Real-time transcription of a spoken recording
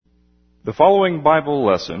The following Bible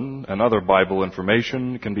lesson and other Bible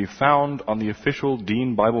information can be found on the official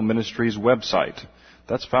Dean Bible Ministries website.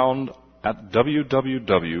 That's found at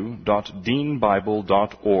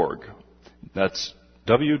www.deanbible.org. That's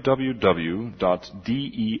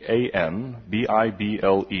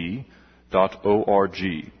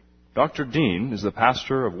www.deanbible.org. Dr. Dean is the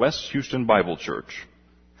pastor of West Houston Bible Church.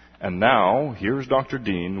 And now, here's Dr.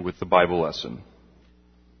 Dean with the Bible lesson.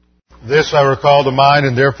 This I recall to mind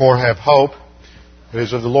and therefore have hope. It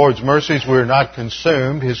is of the Lord's mercies we are not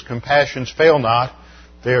consumed. His compassions fail not.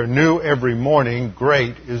 They are new every morning.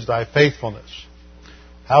 Great is thy faithfulness.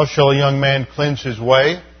 How shall a young man cleanse his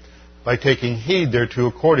way? By taking heed thereto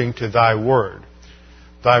according to thy word.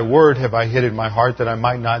 Thy word have I hid in my heart that I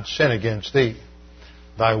might not sin against thee.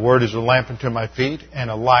 Thy word is a lamp unto my feet and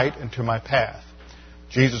a light unto my path.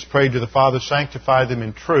 Jesus prayed to the Father, sanctify them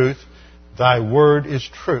in truth. Thy word is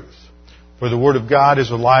truth. For the word of God is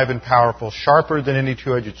alive and powerful, sharper than any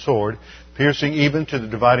two-edged sword, piercing even to the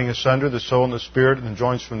dividing asunder the soul and the spirit and the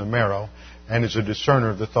joints from the marrow, and is a discerner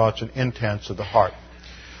of the thoughts and intents of the heart.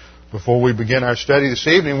 Before we begin our study this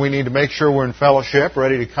evening, we need to make sure we're in fellowship,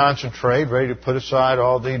 ready to concentrate, ready to put aside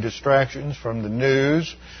all the distractions from the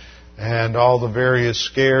news and all the various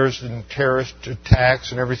scares and terrorist attacks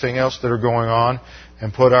and everything else that are going on,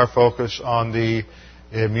 and put our focus on the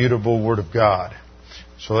immutable Word of God.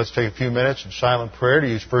 So let's take a few minutes of silent prayer to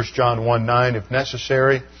use 1 John 1:9 if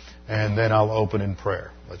necessary, and then I'll open in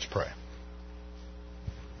prayer. Let's pray.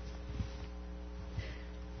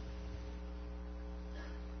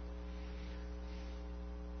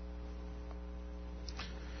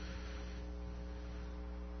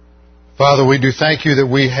 Father, we do thank you that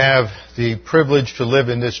we have the privilege to live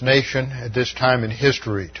in this nation at this time in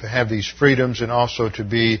history, to have these freedoms and also to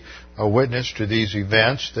be a witness to these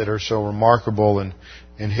events that are so remarkable in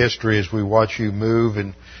history as we watch you move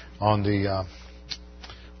and on the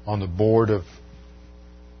board of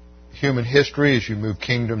human history, as you move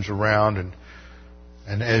kingdoms around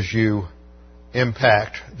and as you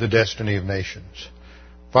impact the destiny of nations.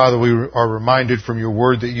 Father, we are reminded from your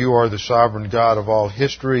word that you are the sovereign God of all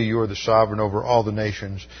history, you are the sovereign over all the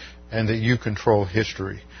nations, and that you control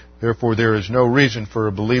history. Therefore, there is no reason for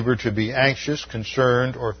a believer to be anxious,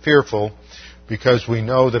 concerned, or fearful, because we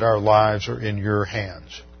know that our lives are in your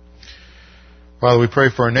hands. Father, we pray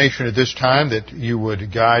for our nation at this time that you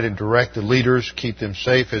would guide and direct the leaders, keep them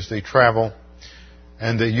safe as they travel,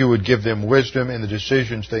 and that you would give them wisdom in the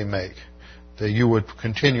decisions they make. That you would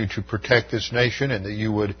continue to protect this nation, and that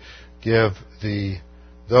you would give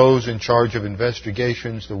those in charge of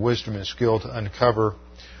investigations the wisdom and skill to uncover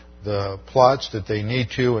the plots that they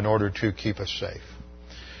need to in order to keep us safe.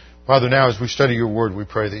 Father, now as we study your word, we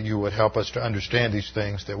pray that you would help us to understand these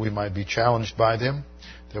things, that we might be challenged by them,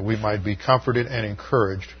 that we might be comforted and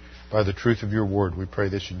encouraged by the truth of your word. We pray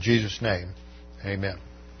this in Jesus' name. Amen.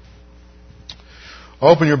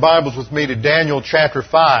 Open your Bibles with me to Daniel chapter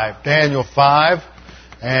 5. Daniel 5,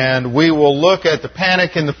 and we will look at the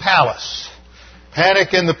panic in the palace.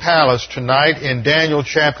 Panic in the palace tonight in Daniel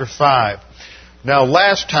chapter 5. Now,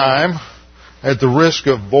 last time, at the risk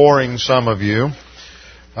of boring some of you,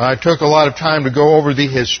 I took a lot of time to go over the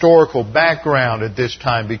historical background at this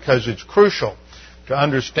time because it's crucial to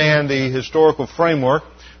understand the historical framework,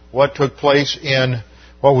 what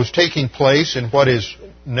was taking place in what is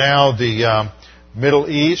now the Middle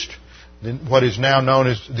East, what is now known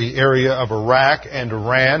as the area of Iraq and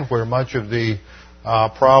Iran, where much of the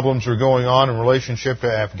problems are going on in relationship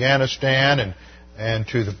to Afghanistan and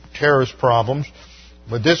to the terrorist problems.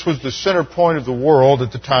 But this was the center point of the world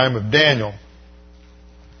at the time of Daniel.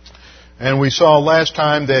 And we saw last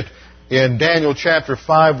time that in Daniel chapter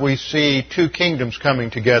 5 we see two kingdoms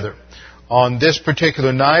coming together. On this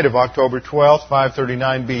particular night of October 12th,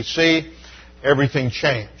 539 BC, everything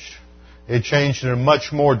changed. It changed in a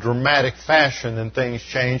much more dramatic fashion than things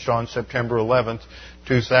changed on September 11th,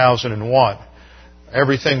 2001.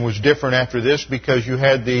 Everything was different after this because you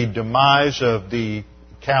had the demise of the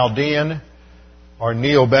Chaldean or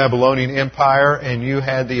Neo-Babylonian Empire, and you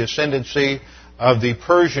had the ascendancy of the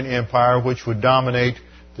Persian Empire, which would dominate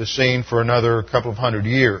the scene for another couple of hundred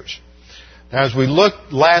years. Now, as we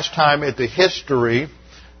looked last time at the history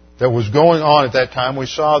that was going on at that time, we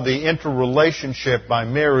saw the interrelationship by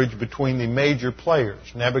marriage between the major players.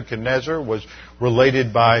 Nebuchadnezzar was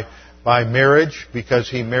related by marriage because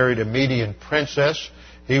he married a Median princess.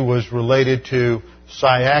 He was related to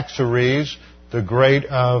Cyaxares, the great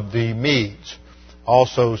of the Medes.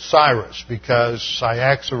 Also Cyrus, because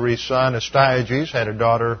Cyaxares' son Astyages had a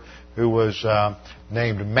daughter who was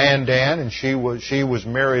named Mandan, and she was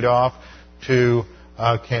married off to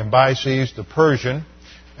Cambyses the Persian.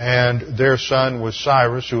 and their son was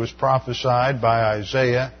Cyrus, who was prophesied by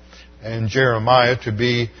Isaiah and Jeremiah to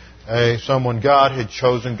be someone God had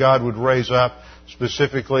chosen, God would raise up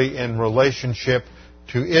specifically in relationship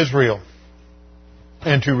to Israel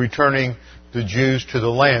and to returning the Jews to the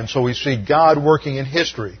land. So we see God working in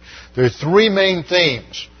history. There are three main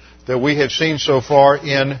themes that we have seen so far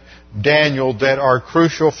in Daniel that are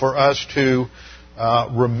crucial for us to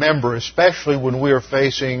remember, especially when we are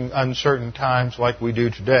facing uncertain times like we do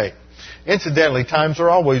today. Incidentally, times are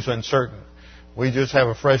always uncertain. We just have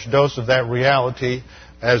a fresh dose of that reality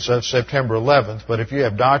as of September 11th. But if you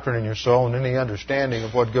have doctrine in your soul and any understanding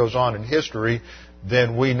of what goes on in history,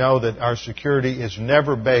 then we know that our security is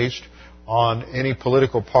never based on any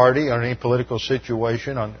political party, on any political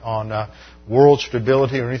situation, on world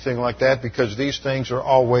stability or anything like that, because these things are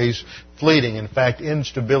always fleeting. In fact,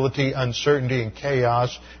 instability, uncertainty, and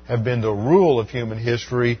chaos have been the rule of human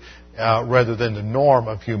history rather than the norm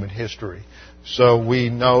of human history. So we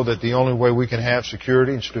know that the only way we can have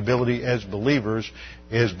security and stability as believers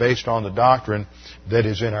is based on the doctrine that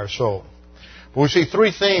is in our soul. But we see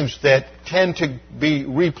three themes that tend to be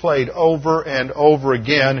replayed over and over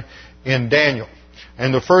again in Daniel.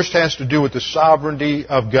 And the first has to do with the sovereignty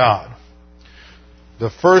of God. The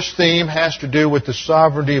first theme has to do with the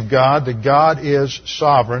sovereignty of God, that God is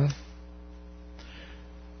sovereign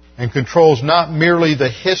and controls not merely the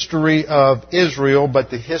history of Israel, but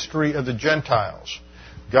the history of the Gentiles.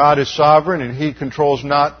 God is sovereign, and He controls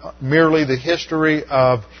not merely the history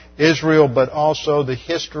of Israel, but also the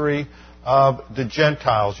history of the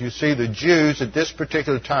Gentiles. You see, the Jews at this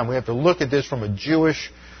particular time, we have to look at this from a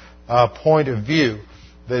Jewish point of view,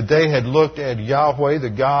 that they had looked at Yahweh, the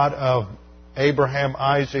God of Abraham,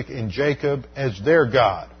 Isaac, and Jacob, as their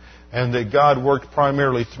God, and that God worked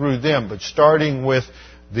primarily through them. But starting with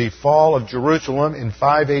the fall of Jerusalem in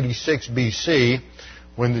 586 BC,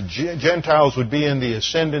 when the Gentiles would be in the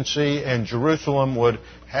ascendancy and Jerusalem would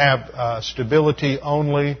have stability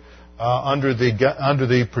only under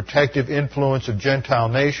the protective influence of Gentile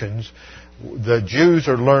nations, the Jews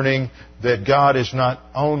are learning that God is not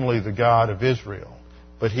only the God of Israel,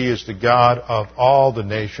 but He is the God of all the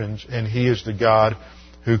nations, and He is the God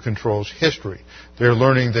who controls history. They're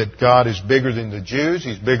learning that God is bigger than the Jews,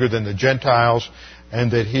 He's bigger than the Gentiles,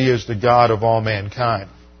 and that He is the God of all mankind.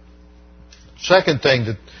 Second theme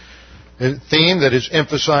that is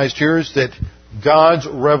emphasized here is that God's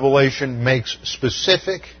revelation makes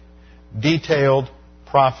specific, detailed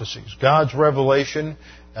prophecies. God's revelation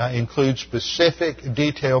includes specific,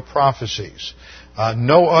 detailed prophecies.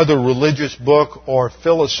 No other religious book or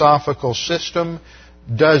philosophical system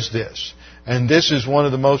does this. And this is one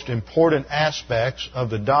of the most important aspects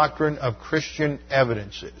of the doctrine of Christian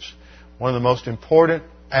evidences. One of the most important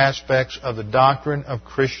aspects of the doctrine of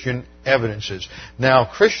Christian evidences. Now,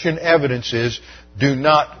 Christian evidences do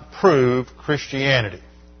not prove Christianity.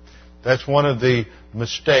 That's one of the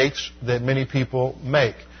mistakes that many people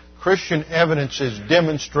make. Christian evidences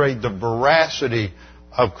demonstrate the veracity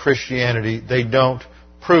of Christianity. They don't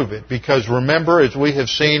prove it. Because remember, as we have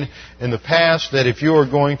seen in the past, that if you are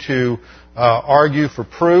going to argue for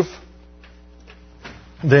proof,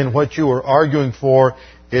 then what you are arguing for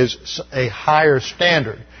is a higher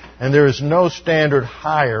standard. And there is no standard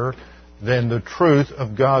higher than the truth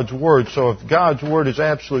of God's Word. So if God's Word is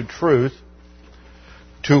absolute truth,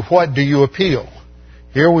 to what do you appeal?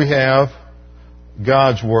 Here we have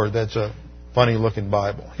God's Word. That's a funny looking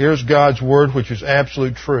Bible. Here's God's Word, which is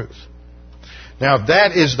absolute truth. Now, if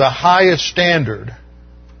that is the highest standard,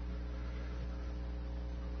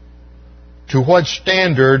 to what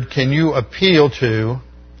standard can you appeal to?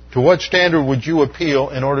 To what standard would you appeal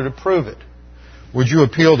in order to prove it? Would you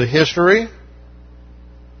appeal to history?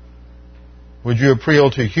 Would you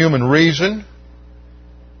appeal to human reason?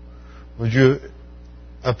 Would you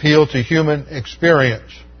appeal to human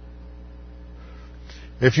experience?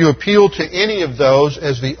 If you appeal to any of those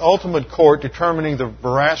as the ultimate court determining the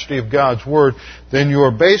veracity of God's Word, then you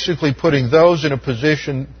are basically putting those in a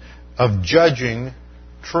position of judging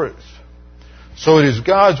truth. So it is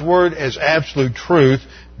God's Word as absolute truth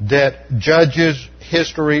that judges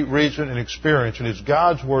history, reason, and experience. And it's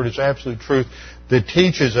God's Word as absolute truth that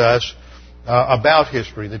teaches us about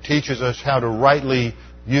history, that teaches us how to rightly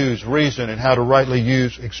use reason and how to rightly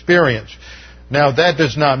use experience. Now, that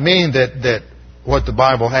does not mean that what the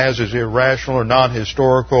Bible has is irrational or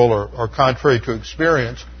non-historical or contrary to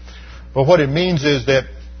experience. But what it means is that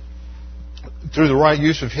through the right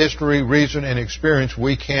use of history, reason, and experience,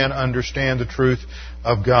 we can understand the truth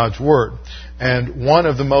of God's Word. And one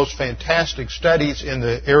of the most fantastic studies in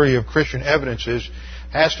the area of Christian evidences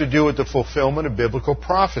has to do with the fulfillment of biblical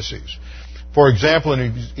prophecies. For example,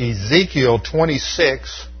 in Ezekiel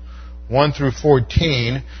 26, 1 through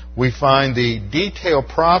 14, we find the detailed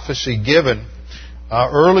prophecy given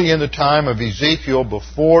early in the time of Ezekiel,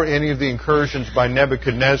 before any of the incursions by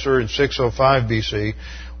Nebuchadnezzar in 605 BC.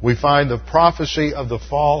 We find the prophecy of the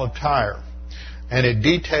fall of Tyre. And it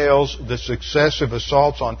details the successive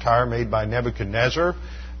assaults on Tyre made by Nebuchadnezzar,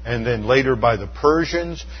 and then later by the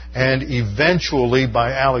Persians, and eventually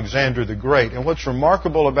by Alexander the Great. And what's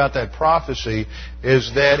remarkable about that prophecy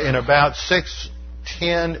is that in about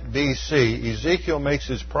 610 BC, Ezekiel makes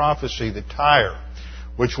his prophecy that Tyre,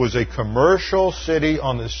 which was a commercial city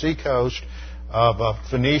on the seacoast of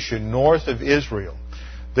Phoenicia, north of Israel,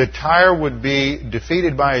 that Tyre would be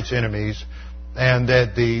defeated by its enemies, and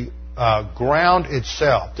that the ground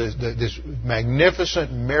itself, this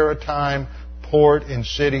magnificent maritime port and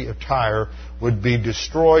city of Tyre, would be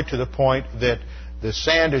destroyed to the point that the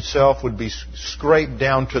sand itself would be scraped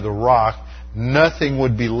down to the rock. Nothing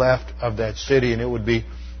would be left of that city, and it would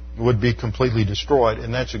be completely destroyed.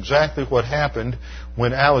 And that's exactly what happened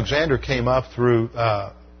when Alexander came up through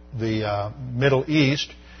the Middle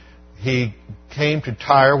East. He came to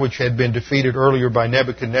Tyre, which had been defeated earlier by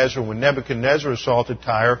Nebuchadnezzar. When Nebuchadnezzar assaulted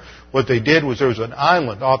Tyre, what they did was there was an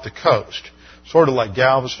island off the coast, sort of like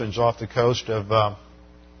Galveston's off the coast of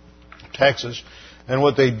Texas. And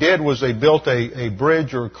what they did was they built a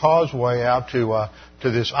bridge or a causeway out to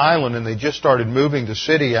this island, and they just started moving the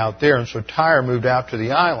city out there. And so Tyre moved out to the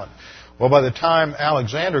island. Well, by the time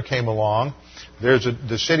Alexander came along,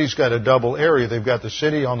 the city's got a double area. They've got the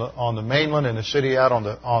city on the mainland and the city out on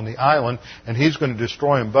the island, and he's going to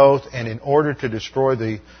destroy them both. And in order to destroy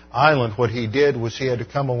the island, what he did was he had to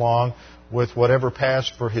come along with whatever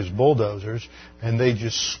passed for his bulldozers, and they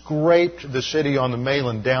just scraped the city on the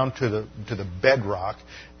mainland down to the bedrock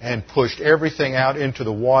and pushed everything out into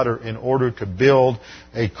the water in order to build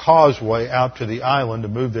a causeway out to the island to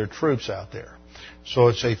move their troops out there. So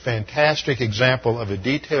it's a fantastic example of a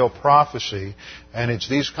detailed prophecy, and it's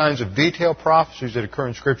these kinds of detailed prophecies that occur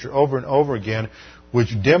in Scripture over and over again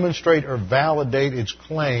which demonstrate or validate its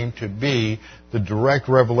claim to be the direct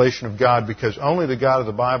revelation of God, because only the God of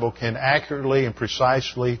the Bible can accurately and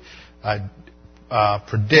precisely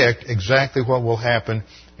predict exactly what will happen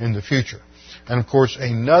in the future. And, of course,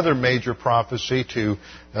 another major prophecy to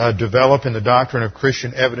develop in the doctrine of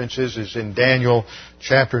Christian evidences is in Daniel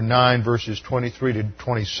chapter 9, verses 23 to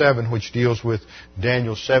 27, which deals with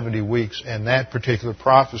Daniel's 70 weeks and that particular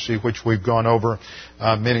prophecy, which we've gone over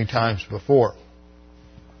many times before.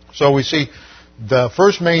 So we see the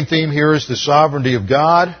first main theme here is the sovereignty of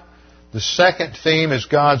God. The second theme is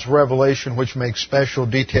God's revelation, which makes special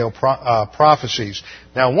detailed prophecies.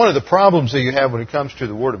 Now, one of the problems that you have when it comes to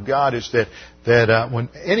the Word of God is that when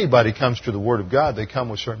anybody comes to the Word of God, they come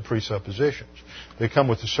with certain presuppositions. They come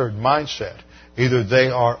with a certain mindset. Either they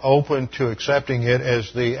are open to accepting it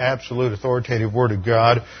as the absolute authoritative Word of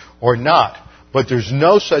God or not. But there's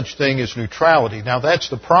no such thing as neutrality. Now, that's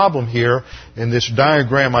the problem here in this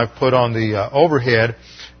diagram I've put on the overhead,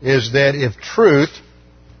 is that if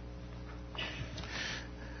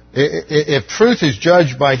truth is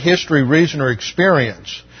judged by history, reason, or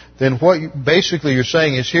experience, then what basically you're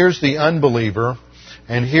saying is here's the unbeliever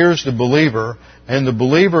and here's the believer, and the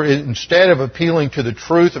believer, instead of appealing to the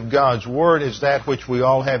truth of God's Word, is that which we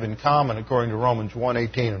all have in common according to Romans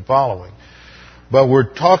 1:18 and following. But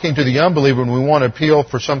we're talking to the unbeliever and we want to appeal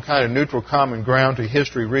for some kind of neutral common ground to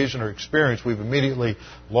history, reason, or experience. We've immediately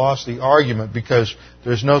lost the argument, because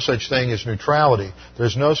there's no such thing as neutrality.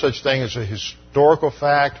 There's no such thing as a historical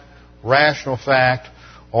fact, rational fact,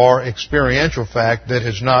 or experiential fact that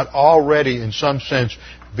has not already, in some sense,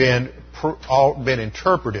 been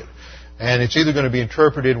interpreted. And it's either going to be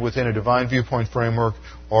interpreted within a divine viewpoint framework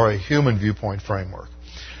or a human viewpoint framework.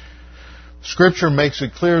 Scripture makes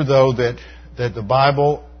it clear, though, that the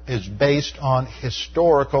Bible is based on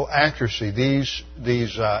historical accuracy.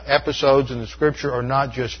 These episodes in the Scripture are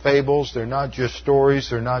not just fables. They're not just stories.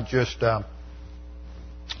 They're not just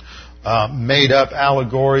made-up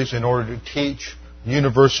allegories in order to teach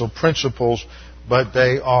universal principles, but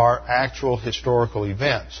they are actual historical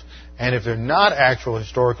events. And if they're not actual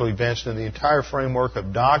historical events, then the entire framework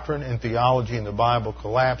of doctrine and theology in the Bible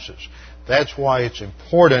collapses. That's why it's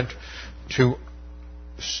important to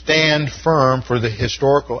stand firm for the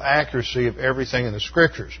historical accuracy of everything in the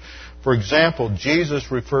Scriptures. For example,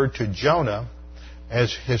 Jesus referred to Jonah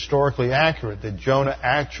as historically accurate, that Jonah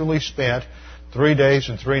actually spent 3 days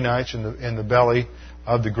and 3 nights in the belly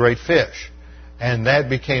of the great fish. And that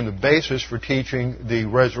became the basis for teaching the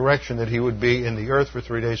resurrection, that he would be in the earth for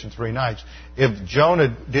 3 days and 3 nights. If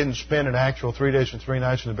Jonah didn't spend an actual 3 days and 3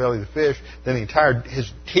 nights in the belly of the fish, then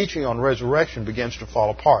his teaching on resurrection begins to fall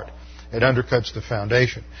apart. It undercuts the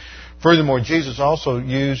foundation. Furthermore, Jesus also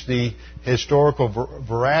used the historical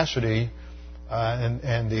veracity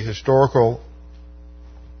and the historical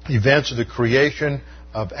events of the creation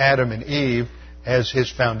of Adam and Eve as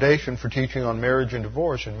his foundation for teaching on marriage and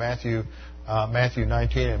divorce in Matthew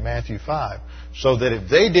 19 and Matthew 5. So that if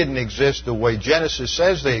they didn't exist the way Genesis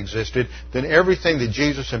says they existed, then everything that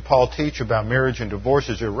Jesus and Paul teach about marriage and divorce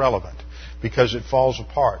is irrelevant because it falls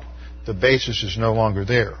apart. The basis is no longer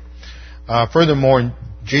there. Furthermore,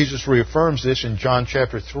 Jesus reaffirms this in John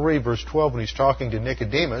chapter 3, verse 12, when he's talking to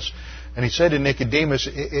Nicodemus. And he said to Nicodemus,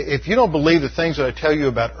 if you don't believe the things that I tell you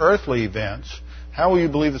about earthly events, how will you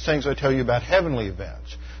believe the things I tell you about heavenly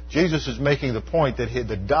events? Jesus is making the point that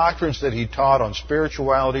the doctrines that he taught on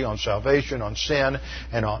spirituality, on salvation, on sin,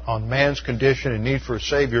 and on man's condition and need for a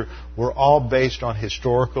Savior were all based on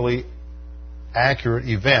historically accurate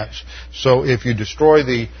events. So if you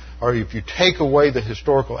if you take away the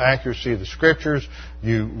historical accuracy of the Scriptures,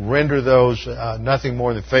 you render those nothing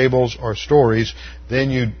more than fables or stories, then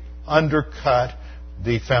you undercut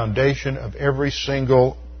the foundation of every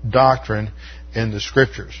single doctrine in the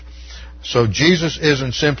Scriptures. So Jesus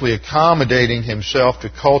isn't simply accommodating himself to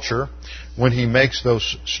culture when he makes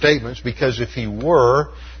those statements, because if he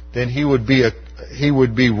were, then he would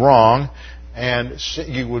be wrong, and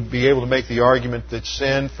you would be able to make the argument that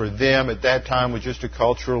sin for them at that time was just a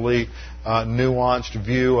culturally nuanced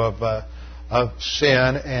view of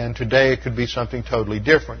sin, and today it could be something totally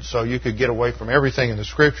different. So you could get away from everything in the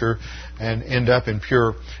Scripture and end up in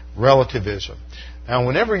pure relativism. Now,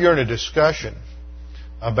 whenever you're in a discussion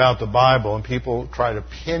about the Bible and people try to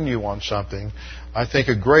pin you on something, I think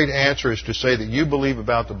a great answer is to say that you believe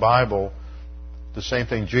about the Bible the same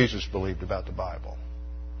thing Jesus believed about the Bible.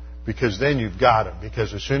 Because then you've got him.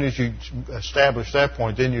 Because as soon as you establish that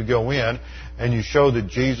point, then you go in and you show that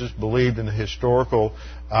Jesus believed in the historical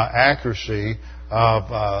accuracy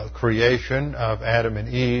of creation, of Adam and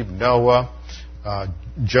Eve, Noah,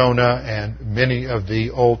 Jonah, and many of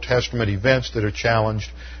the Old Testament events that are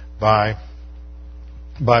challenged by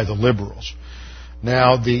the liberals.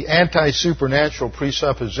 Now, the anti-supernatural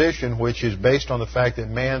presupposition, which is based on the fact that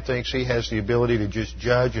man thinks he has the ability to just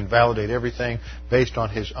judge and validate everything based on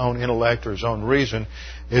his own intellect or his own reason,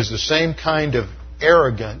 is the same kind of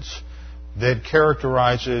arrogance that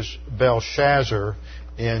characterizes Belshazzar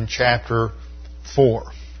in chapter 4.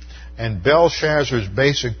 And Belshazzar's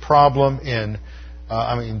basic problem in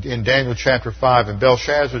Daniel chapter 5, and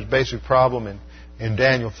Belshazzar's basic problem in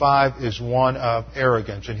Daniel 5 is one of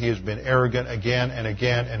arrogance. And he has been arrogant again and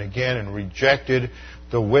again and again and rejected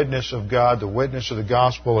the witness of God, the witness of the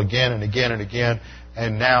gospel again and again and again.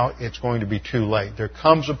 And now it's going to be too late. There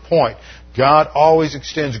comes a point. God always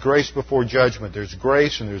extends grace before judgment. There's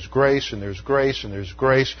grace and there's grace and there's grace and there's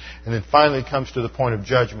grace. And then finally it comes to the point of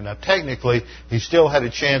judgment. Now technically, he still had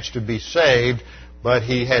a chance to be saved, but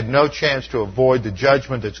he had no chance to avoid the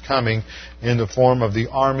judgment that's coming in the form of the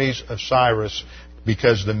armies of Cyrus,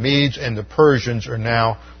 because the Medes and the Persians are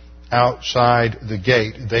now outside the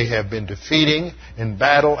gate. They have been defeating in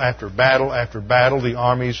battle after battle after battle the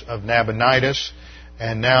armies of Nabonidus,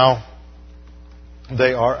 and now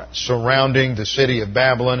they are surrounding the city of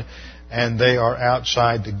Babylon, and they are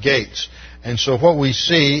outside the gates. And so what we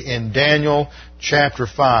see in Daniel chapter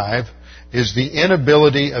 5 is the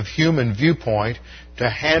inability of human viewpoint to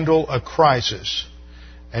handle a crisis.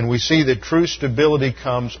 And we see that true stability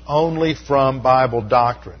comes only from Bible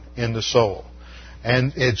doctrine in the soul.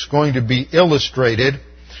 And it's going to be illustrated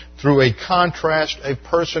through a contrast of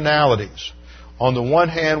personalities. On the one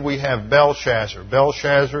hand, we have Belshazzar.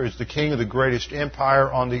 Belshazzar is the king of the greatest empire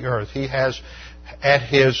on the earth. He has at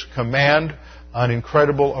his command an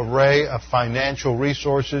incredible array of financial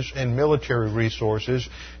resources and military resources.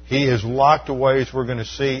 He is locked away, as we're going to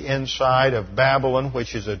see, inside of Babylon,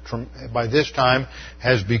 which is by this time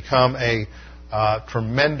has become a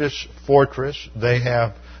tremendous fortress. They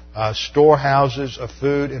have storehouses of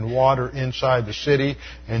food and water inside the city,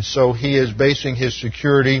 and so he is basing his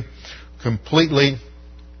security completely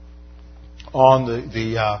on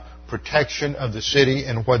the protection of the city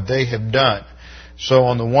and what they have done. So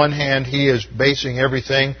on the one hand, he is basing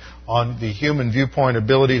everything on the human viewpoint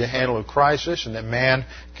ability to handle a crisis, and that man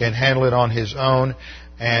can handle it on his own.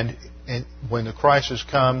 And when the crisis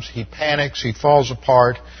comes, he panics, he falls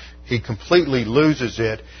apart, he completely loses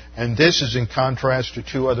it. And this is in contrast to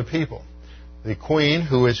two other people. the queen,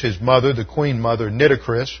 who is his mother, the queen mother,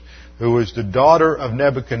 Nitocris, who is the daughter of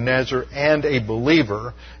Nebuchadnezzar and a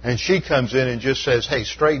believer, and she comes in and just says, hey,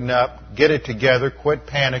 straighten up, get it together, quit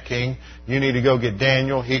panicking, you need to go get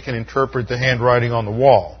Daniel, he can interpret the handwriting on the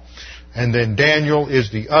wall. And then Daniel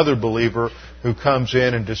is the other believer who comes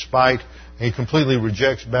in and he completely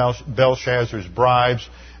rejects Belshazzar's bribes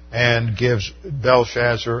and gives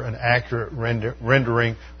Belshazzar an accurate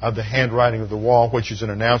rendering of the handwriting of the wall, which is an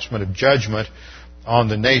announcement of judgment on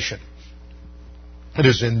the nation. It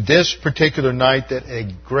is in this particular night that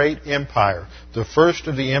a great empire, the first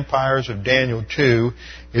of the empires of Daniel 2,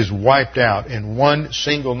 is wiped out. In one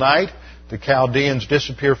single night, the Chaldeans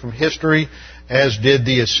disappear from history, as did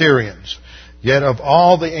the Assyrians. Yet of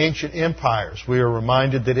all the ancient empires, we are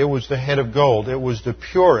reminded that it was the head of gold. It was the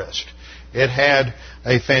purest. It had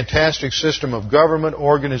a fantastic system of government,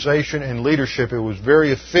 organization, and leadership. It was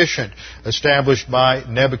very efficient, established by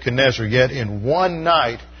Nebuchadnezzar. Yet in one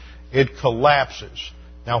night, it collapses.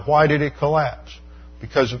 Now, why did it collapse?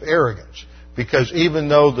 Because of arrogance. Because even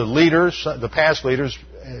though the leaders, the past leaders,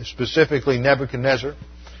 specifically Nebuchadnezzar,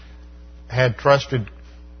 had trusted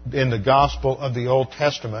in the gospel of the Old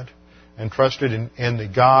Testament and trusted in the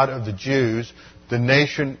God of the Jews, the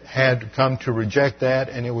nation had come to reject that,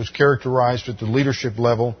 and it was characterized at the leadership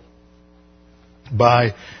level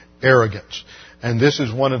by arrogance. And this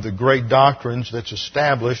is one of the great doctrines that's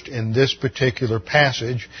established in this particular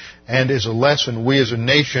passage and is a lesson we as a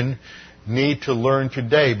nation need to learn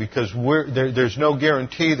today, because there's no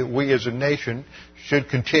guarantee that we as a nation should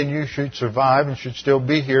continue, should survive, and should still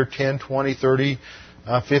be here 10, 20, 30,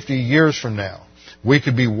 50 years from now. We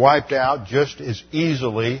could be wiped out just as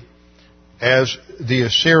easily as the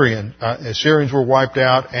Assyrians were wiped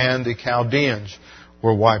out and the Chaldeans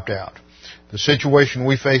were wiped out. The situation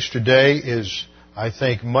we face today is, I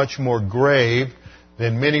think, much more grave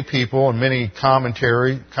than many people and many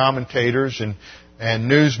commentators and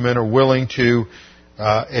newsmen are willing to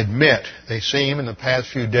admit. They seem in the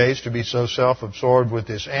past few days to be so self-absorbed with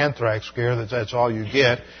this anthrax scare that that's all you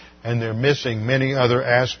get, and they're missing many other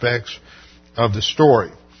aspects of the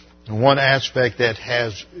story. And one aspect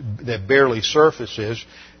that barely surfaces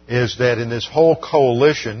is that in this whole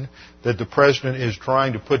coalition that the president is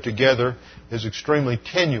trying to put together is extremely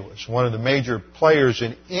tenuous. One of the major players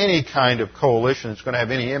in any kind of coalition that's going to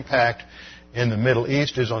have any impact in the Middle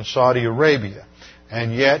East is on Saudi Arabia.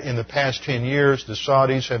 And yet, in the past 10 years, the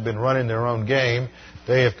Saudis have been running their own game.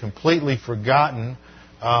 They have completely forgotten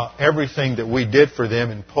everything that we did for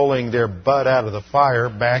them in pulling their butt out of the fire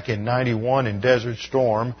back in '91 in Desert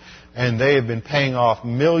Storm. And they have been paying off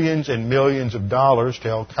millions and millions of dollars to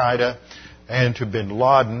Al-Qaeda and to bin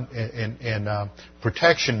Laden in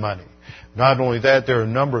protection money. Not only that, there are a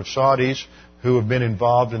number of Saudis who have been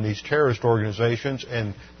involved in these terrorist organizations,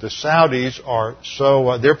 and the Saudis are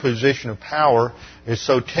so, their position of power is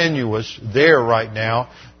so tenuous there right now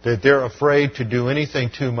that they're afraid to do anything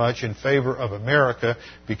too much in favor of America,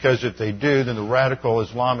 because if they do, then the radical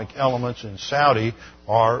Islamic elements in Saudi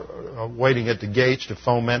are waiting at the gates to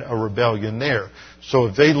foment a rebellion there. So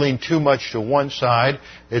if they lean too much to one side,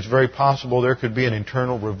 it's very possible there could be an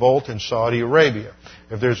internal revolt in Saudi Arabia.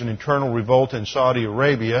 If there's an internal revolt in Saudi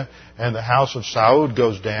Arabia and the House of Saud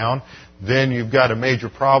goes down, then you've got a major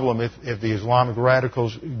problem if the Islamic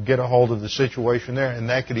radicals get a hold of the situation there, and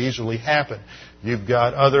that could easily happen. You've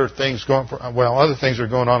got other things other things are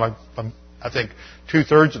going on. I think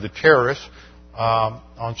 2/3 of the terrorists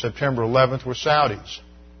on September 11th were Saudis.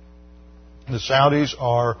 The Saudis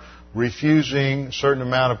are refusing a certain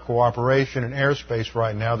amount of cooperation in airspace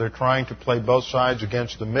right now. They're trying to play both sides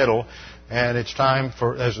against the middle. And it's time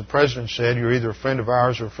for, as the President said, you're either a friend of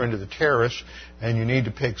ours or a friend of the terrorists, and you need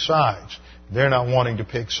to pick sides. They're not wanting to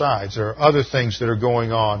pick sides. There are other things that are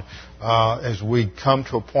going on as we come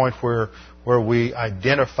to a point where we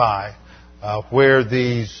identify where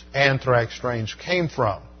these anthrax strains came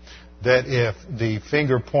from. That if the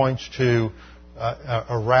finger points to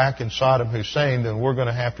Iraq and Saddam Hussein, then we're going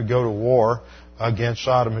to have to go to war against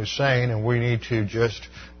Saddam Hussein, and we need to just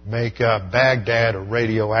make Baghdad a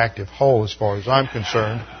radioactive hole as far as I'm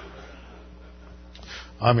concerned.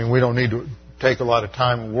 I mean, we don't need to take a lot of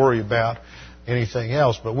time and worry about anything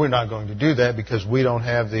else, but we're not going to do that because we don't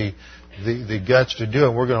have the guts to do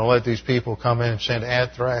it. We're going to let these people come in and send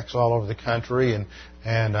anthrax all over the country and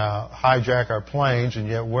hijack our planes, and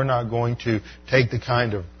yet we're not going to take the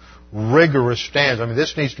kind of rigorous stance. I mean,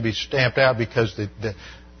 this needs to be stamped out because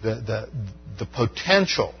the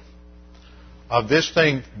potential of this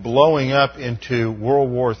thing blowing up into World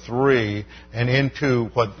War III and into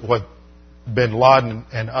what bin Laden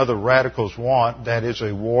and other radicals want, that is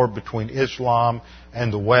a war between Islam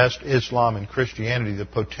and the West, Islam and Christianity. The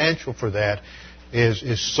potential for that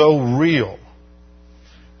is so real.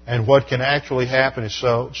 And what can actually happen is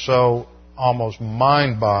so almost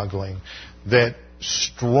mind-boggling that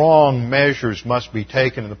strong measures must be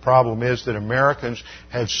taken. And the problem is that Americans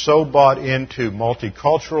have so bought into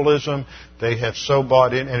multiculturalism, they have so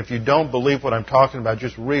bought in, and if you don't believe what I'm talking about,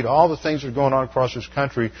 just read all the things that are going on across this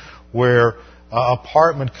country where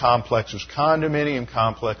apartment complexes, condominium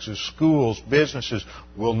complexes, schools, businesses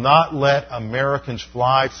will not let Americans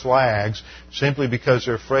fly flags simply because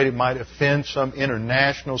they're afraid it might offend some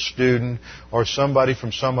international student or somebody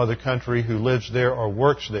from some other country who lives there or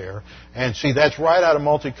works there. And see, that's right out of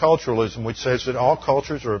multiculturalism, which says that all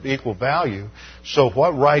cultures are of equal value. So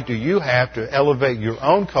what right do you have to elevate your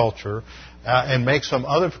own culture and make some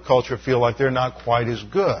other culture feel like they're not quite as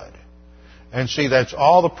good? And see, that's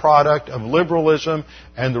all the product of liberalism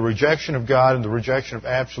and the rejection of God and the rejection of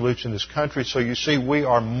absolutes in this country. So you see, we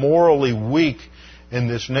are morally weak in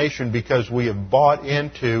this nation because we have bought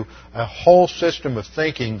into a whole system of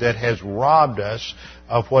thinking that has robbed us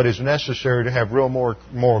of what is necessary to have real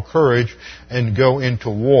moral courage and go into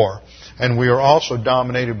war. And we are also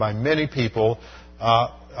dominated by many people,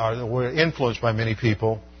 we're influenced by many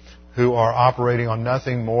people who are operating on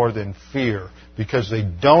nothing more than fear, because they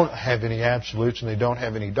don't have any absolutes and they don't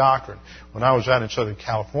have any doctrine. When I was out in Southern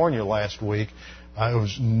California last week, it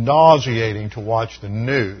was nauseating to watch the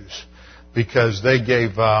news because they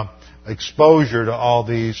gave exposure to all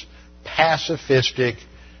these pacifistic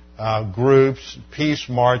groups, peace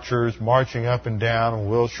marchers marching up and down on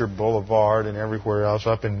Wilshire Boulevard and everywhere else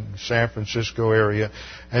up in San Francisco area,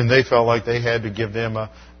 and they felt like they had to give them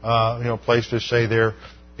a place to say their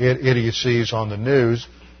idiocies on the news.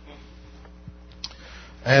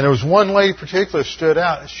 And there was one lady in particular stood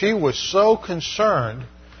out. She was so concerned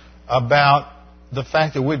about the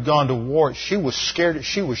fact that we'd gone to war. She was scared.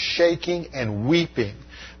 She was shaking and weeping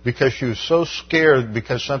because she was so scared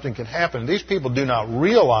because something could happen. These people do not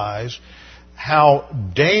realize how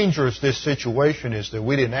dangerous this situation is, that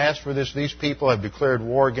we didn't ask for this. These people have declared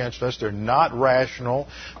war against us. They're not rational.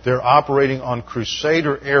 They're operating on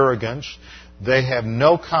crusader arrogance. They have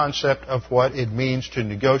no concept of what it means to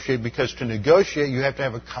negotiate, because to negotiate you have to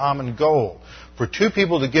have a common goal. For two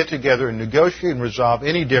people to get together and negotiate and resolve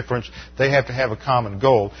any difference, they have to have a common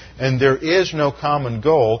goal. And there is no common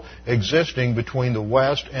goal existing between the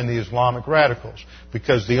West and the Islamic radicals,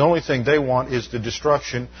 because the only thing they want is the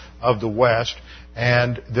destruction of the West,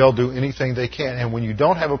 and they'll do anything they can. And when you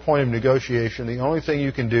don't have a point of negotiation, the only thing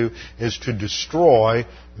you can do is to destroy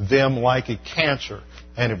them like a cancer.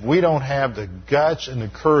 And if we don't have the guts and the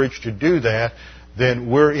courage to do that,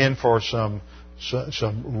 then we're in for some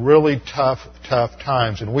really tough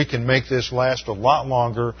times. And we can make this last a lot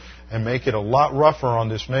longer and make it a lot rougher on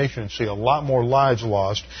this nation and see a lot more lives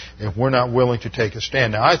lost if we're not willing to take a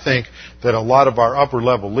stand. Now, I think that a lot of our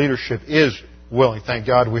upper-level leadership is willing. Thank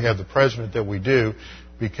God we have the president that we do,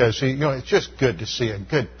 because it's just good to see a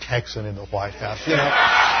good Texan in the White House.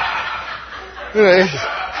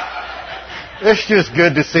 It's just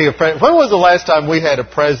good to see a president. When was the last time we had a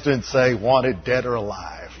president say wanted dead or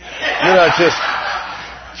alive?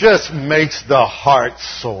 It just makes the heart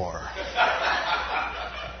sore.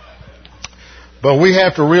 But we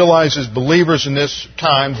have to realize as believers in this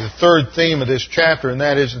time, the third theme of this chapter, and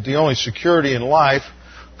that is that the only security in life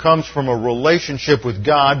comes from a relationship with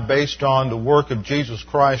God based on the work of Jesus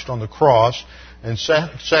Christ on the cross, and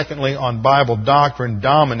secondly, on Bible doctrine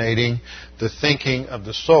dominating the thinking of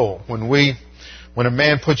the soul. When a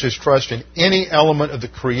man puts his trust in any element of the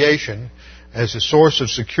creation as a source of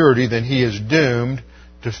security, then he is doomed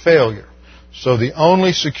to failure. So the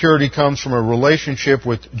only security comes from a relationship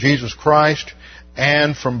with Jesus Christ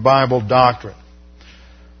and from Bible doctrine.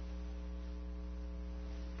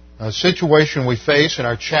 A situation we face in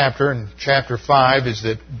our chapter, in chapter 5, is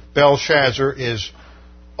that Belshazzar is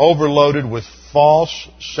overloaded with false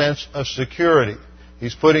sense of security.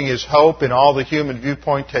 He's putting his hope in all the human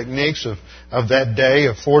viewpoint techniques of that day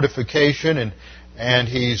of fortification, and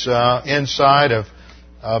he's inside of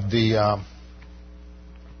the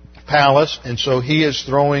palace, and so he is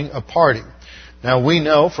throwing a party. Now we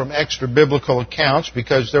know from extra biblical accounts,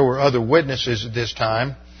 because there were other witnesses at this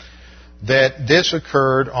time, that this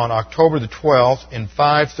occurred on October the 12th in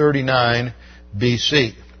 539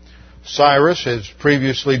 BC. Cyrus has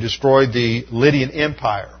previously destroyed the Lydian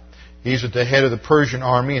Empire. He's at the head of the Persian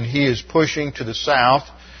army, and he is pushing to the south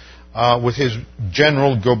with his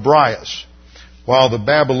general Gobryas, while the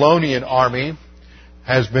Babylonian army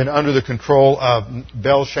has been under the control of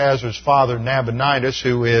Belshazzar's father Nabonidus,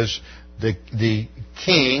 who is the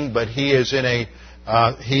king, but he is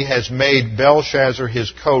he has made Belshazzar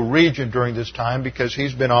his co-regent during this time because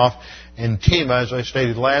he's been off in Tema, as I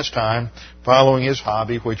stated last time, following his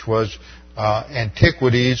hobby, which was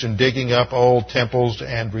antiquities and digging up old temples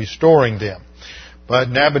and restoring them. But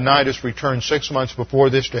Nabonidus returned 6 months before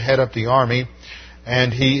this to head up the army,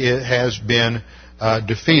 and he has been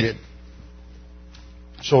defeated.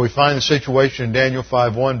 So we find the situation in Daniel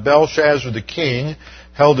 5:1. Belshazzar the king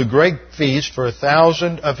held a great feast for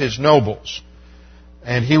 1,000 of his nobles,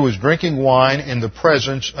 and he was drinking wine in the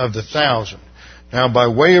presence of the 1,000. Now, by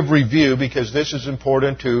way of review, because this is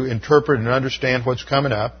important to interpret and understand what's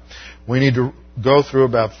coming up, we need to go through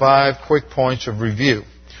about 5 quick points of review.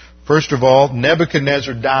 First of all,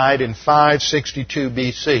 Nebuchadnezzar died in 562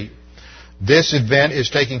 BC. This event is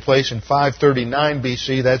taking place in 539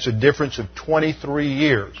 BC. That's a difference of 23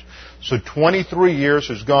 years. So 23 years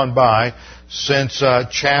has gone by since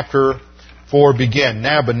chapter 4 began.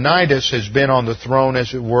 Nabonidus has been on the throne,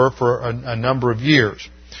 as it were, for a number of years.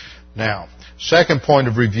 Now, second point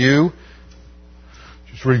of review,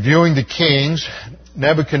 just reviewing the kings.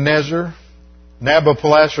 Nebuchadnezzar,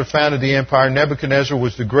 Nabopolassar founded the empire. Nebuchadnezzar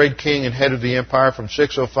was the great king and head of the empire from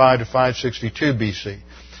 605 to 562 BC.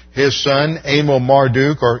 His son,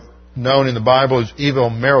 Amel-Marduk, or known in the Bible as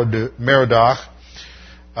Evil-Merodach,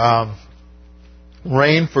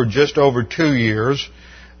 reigned for just over 2 years,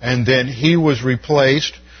 and then he was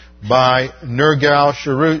replaced by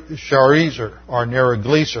Nergal-Sharezer, or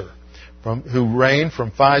Neriglissar, who reigned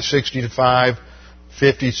from 560 to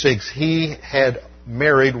 556. He had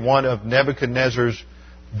married one of Nebuchadnezzar's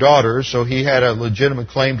daughters, so he had a legitimate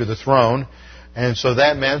claim to the throne. And so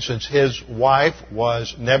that meant, since his wife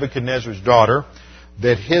was Nebuchadnezzar's daughter,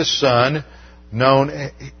 that his son, known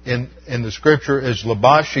in the scripture as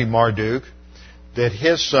Labashi-Marduk, that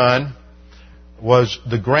his son was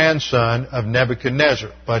the grandson of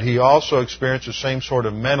Nebuchadnezzar. But he also experienced the same sort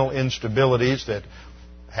of mental instabilities that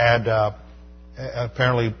had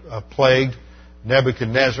apparently plagued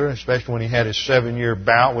Nebuchadnezzar, especially when he had his 7-year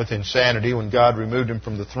bout with insanity when God removed him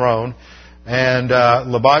from the throne. And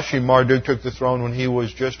Labashi-Marduk took the throne when he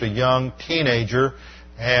was just a young teenager,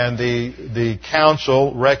 and the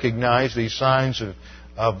council recognized these signs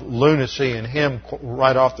of lunacy in him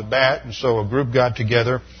right off the bat, and so a group got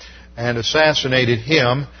together and assassinated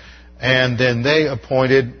him, and then they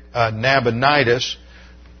appointed Nabonidus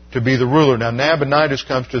to be the ruler. Now, Nabonidus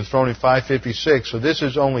comes to the throne in 556, so this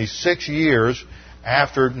is only 6 years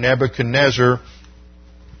after Nebuchadnezzar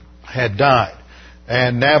had died.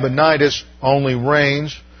 And Nabonidus only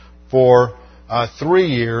reigns for 3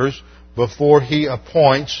 years before he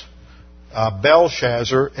appoints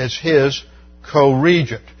Belshazzar as his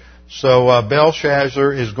co-regent. So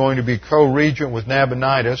Belshazzar is going to be co-regent with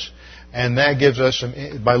Nabonidus, and that gives us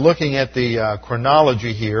by looking at the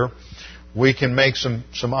chronology here, we can make some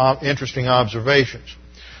interesting observations.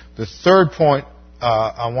 The third point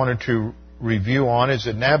I wanted to review on is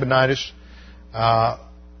that Nabonidus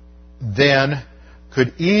then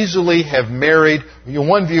could easily have married.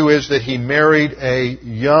 One view is that he married a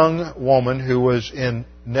young woman who was in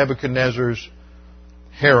Nebuchadnezzar's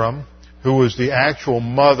harem, who was the actual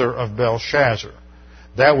mother of Belshazzar.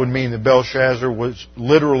 That would mean that Belshazzar was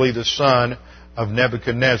literally the son of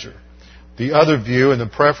Nebuchadnezzar. The other view, and the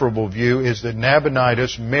preferable view, is that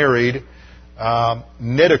Nabonidus married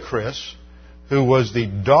Nitocris, who was the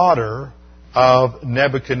daughter of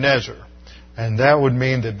Nebuchadnezzar. And that would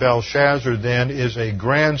mean that Belshazzar then is a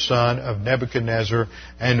grandson of Nebuchadnezzar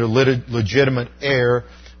and a legitimate heir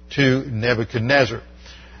to Nebuchadnezzar.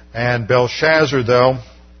 And Belshazzar, though,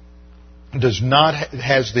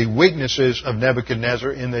 has the weaknesses of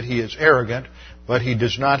Nebuchadnezzar in that he is arrogant, but he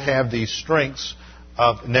does not have the strengths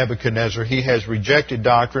of Nebuchadnezzar. He has rejected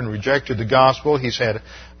doctrine, rejected the gospel. He's had,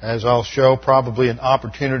 as I'll show, probably an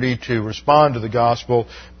opportunity to respond to the gospel,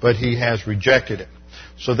 but he has rejected it.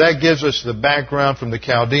 So that gives us the background from the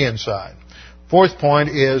Chaldean side. Fourth point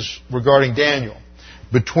is regarding Daniel.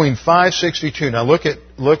 Between 562, now look at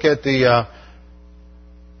the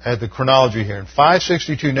chronology here. In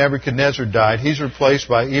 562, Nebuchadnezzar died. He's replaced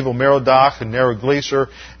by Evil-Merodach and Neriglissar,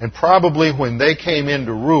 and probably when they came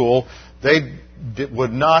into rule, they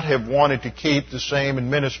would not have wanted to keep the same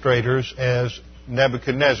administrators as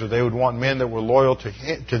Nebuchadnezzar. They would want men that were loyal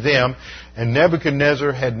to them. And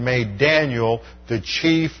Nebuchadnezzar had made Daniel the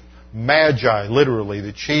chief magi, literally,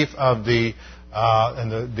 the chief of the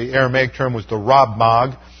Aramaic term was the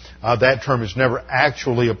Rabbag. That term is never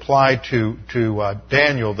actually applied to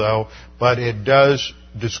Daniel, though, but it does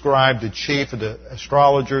describe the chief of the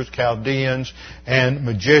astrologers, Chaldeans, and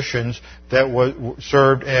magicians that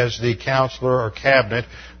served as the counselor or cabinet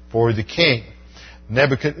for the king.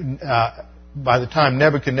 By the time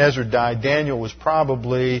Nebuchadnezzar died, Daniel was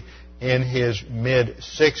probably in his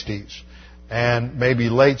mid-60s and maybe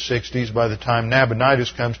late 60s by the time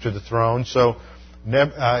Nabonidus comes to the throne. So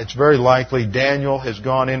it's very likely Daniel has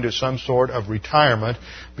gone into some sort of retirement,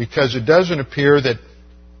 because it doesn't appear that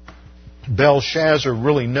Belshazzar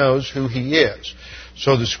really knows who he is.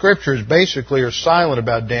 So the Scriptures basically are silent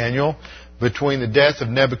about Daniel between the death of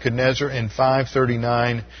Nebuchadnezzar and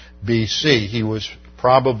 539 BC. He was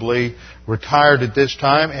probably retired at this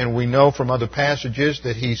time, and we know from other passages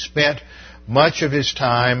that he spent much of his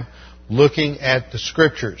time looking at the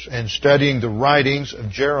Scriptures and studying the writings of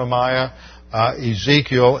Jeremiah,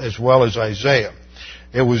 Ezekiel, as well as Isaiah.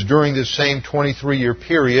 It was during this same 23-year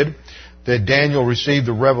period that Daniel received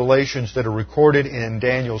the revelations that are recorded in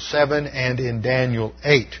Daniel 7 and in Daniel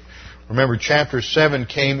 8. Remember, chapter 7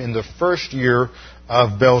 came in the first year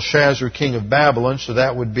of Belshazzar, king of Babylon, so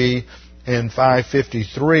that would be in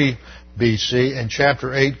 553 BC, and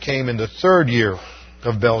chapter 8 came in the third year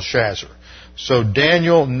of Belshazzar. So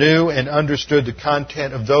Daniel knew and understood the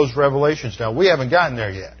content of those revelations. Now, we haven't gotten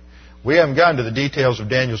there yet. We haven't gotten to the details of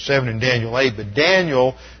Daniel 7 and Daniel 8, but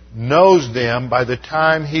Daniel knows them by the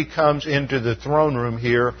time he comes into the throne room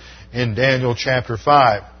here in Daniel chapter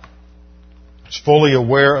 5. He's fully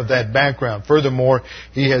aware of that background. Furthermore,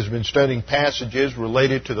 he has been studying passages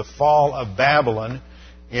related to the fall of Babylon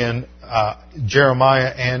in Jeremiah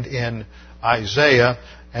and in Isaiah.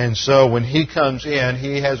 And so when he comes in,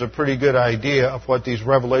 he has a pretty good idea of what these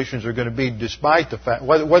revelations are going to be, despite the fact,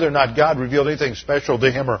 whether or not God revealed anything special to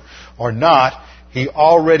him or not, he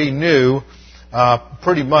already knew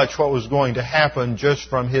pretty much what was going to happen just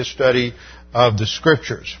from his study of the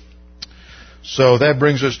Scriptures. So that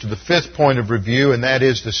brings us to the fifth point of review, and that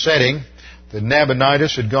is the setting. That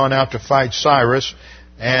Nabonidus had gone out to fight Cyrus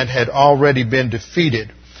and had already been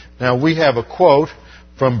defeated. Now we have a quote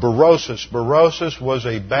from Berosus. Berosus was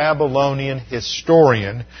a Babylonian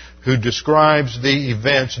historian who describes the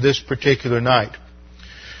events this particular night.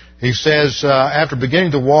 He says, after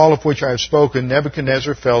beginning the wall of which I have spoken,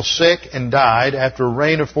 Nebuchadnezzar fell sick and died after a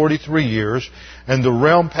reign of 43 years, and the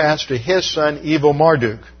realm passed to his son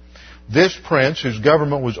Evil-Marduk. This prince, whose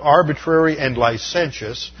government was arbitrary and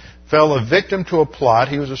licentious, fell a victim to a plot.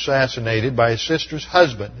 He was assassinated by his sister's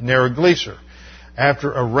husband, Neriglissar,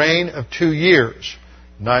 after a reign of 2 years.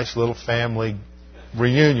 Nice little family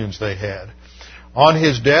reunions they had. On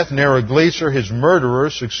his death, Neriglissar, his murderer,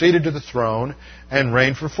 succeeded to the throne and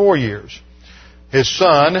reigned for 4 years. His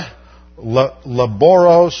son,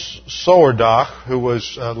 Laboros-Soardach, who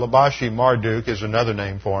was Labashi-Marduk, is another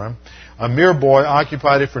name for him, a mere boy,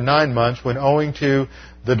 occupied it for 9 months when, owing to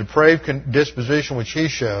the depraved disposition which he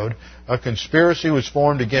showed, a conspiracy was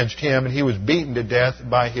formed against him, and he was beaten to death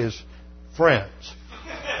by his friends,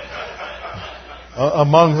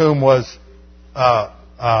 among whom was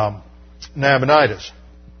Nabonidus.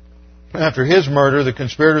 After his murder, the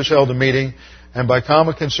conspirators held a meeting and by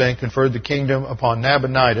common consent conferred the kingdom upon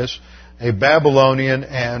Nabonidus, a Babylonian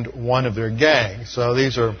and one of their gang. So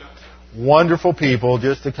these are wonderful people,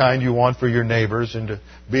 just the kind you want for your neighbors and to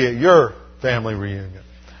be at your family reunion.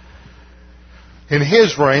 In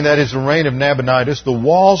his reign, that is the reign of Nabonidus, the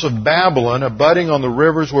walls of Babylon abutting on the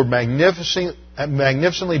rivers were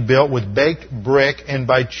magnificently built with baked brick and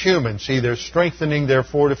bitumen. See, they're strengthening their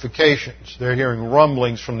fortifications. They're hearing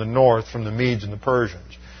rumblings from the north, from the Medes and the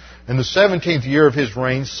Persians. In the 17th year of his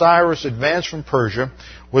reign, Cyrus advanced from Persia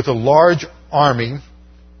with a large army,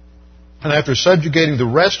 and after subjugating the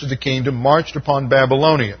rest of the kingdom, marched upon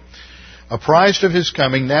Babylonia. Apprised of his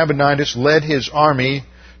coming, Nabonidus led his army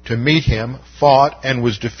to meet him, fought, and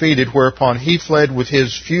was defeated, whereupon he fled with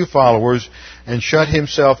his few followers and shut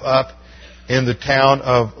himself up in the town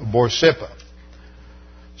of Borsippa.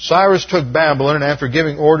 Cyrus took Babylon, and after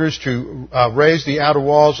giving orders to raise the outer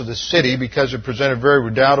walls of the city because it presented a very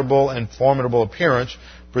redoubtable and formidable appearance,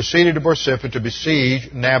 proceeded to Borsippa to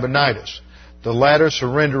besiege Nabonidus. The latter,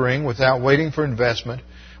 surrendering without waiting for investment,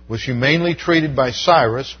 was humanely treated by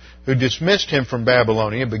Cyrus, who dismissed him from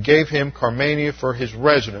Babylonia, but gave him Carmania for his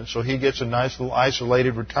residence. So he gets a nice little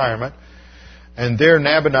isolated retirement. And there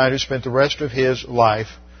Nabonidus spent the rest of his life,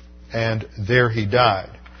 and there he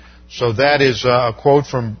died. So that is a quote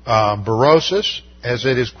from Berosus, as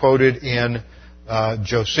it is quoted in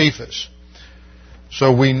Josephus.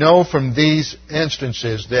 So we know from these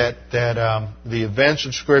instances that the events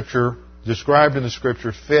of Scripture described in the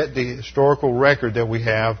Scripture fit the historical record that we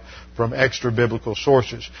have from extra-biblical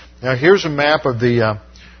sources. Now here's a map of the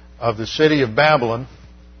city of Babylon,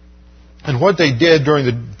 and what they did during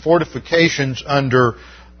the fortifications under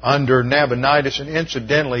under Nabonidus, and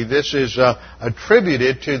incidentally, this is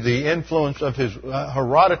attributed to the influence of his,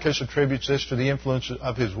 Herodotus attributes this to the influence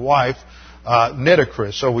of his wife,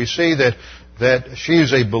 Nitocris. So we see that she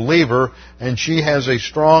is a believer, and she has a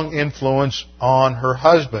strong influence on her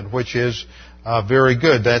husband, which is very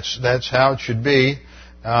good. That's how it should be.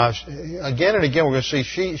 Again and again, we're going to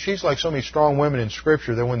see she's like so many strong women in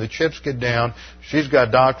Scripture that when the chips get down, she's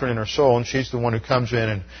got doctrine in her soul, and she's the one who comes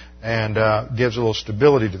in and gives a little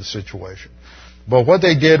stability to the situation. But what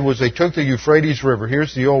they did was they took the Euphrates River.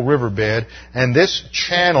 Here's the old riverbed, and this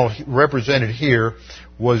channel represented here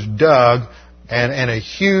was dug, and a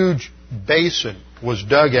huge basin was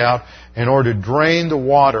dug out in order to drain the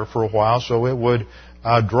water for a while so it would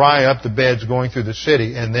dry up the beds going through the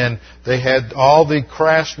city. And then they had all the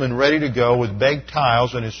craftsmen ready to go with baked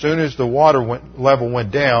tiles, and as soon as the water level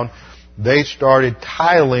went down, they started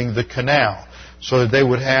tiling the canal so that they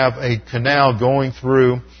would have a canal going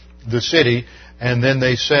through the city. And then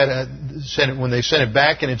they when they sent it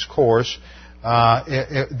back in its course,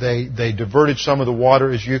 they diverted some of the water,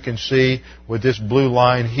 as you can see with this blue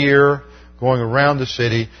line here going around the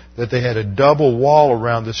city, that they had a double wall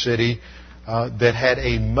around the city that had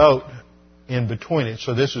a moat in between it.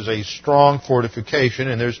 So this is a strong fortification,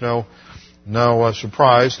 and there's no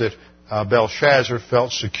surprise that Belshazzar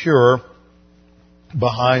felt secure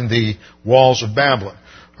behind the walls of Babylon.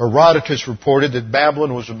 Herodotus reported that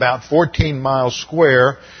Babylon was about 14 miles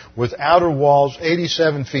square, with outer walls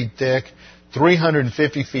 87 feet thick,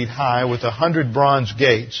 350 feet high, with 100 bronze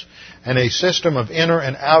gates, and a system of inner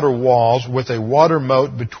and outer walls with a water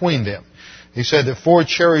moat between them. He said that 4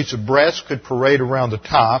 chariots abreast could parade around the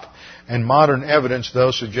top, and modern evidence,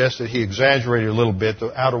 though, suggests that he exaggerated a little bit.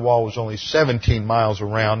 The outer wall was only 17 miles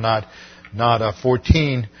around, not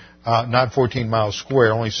 14 miles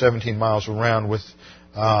square, only 17 miles around, with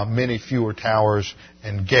many fewer towers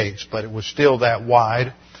and gates. But it was still that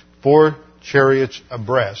wide. 4 chariots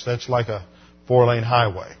abreast. That's like a 4-lane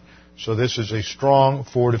highway. So this is a strong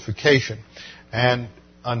fortification. And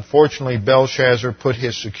unfortunately, Belshazzar put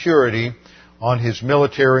his security on his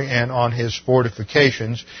military and on his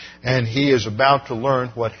fortifications, and he is about to learn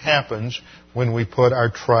what happens when we put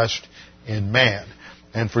our trust in man.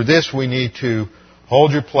 And for this, we need to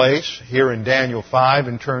hold your place here in Daniel 5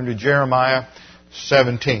 and turn to Jeremiah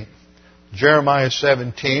 17. Jeremiah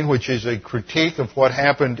 17, which is a critique of what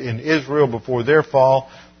happened in Israel before their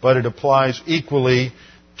fall, but it applies equally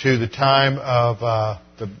to the time of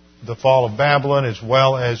the fall of Babylon as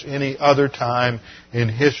well as any other time in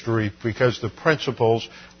history, because the principles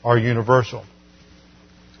are universal.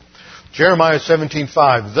 Jeremiah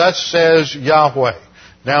 17:5, thus says Yahweh.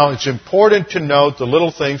 Now, it's important to note the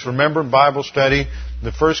little things. Remember, in Bible study,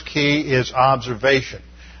 the first key is observation.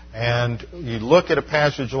 And you look at a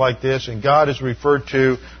passage like this, and God is referred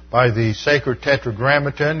to by the sacred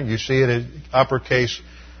tetragrammaton. You see it in uppercase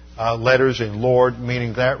letters in Lord,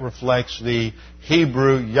 meaning that reflects the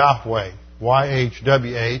Hebrew Yahweh,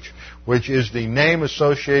 YHWH, which is the name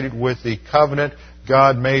associated with the covenant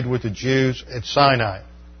God made with the Jews at Sinai.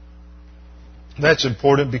 That's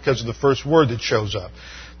important because of the first word that shows up.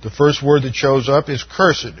 The first word that shows up is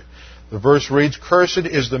cursed. The verse reads, cursed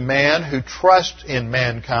is the man who trusts in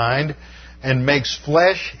mankind and makes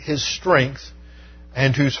flesh his strength,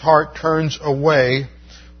 and whose heart turns away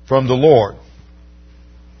from the Lord.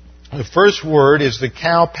 The first word is the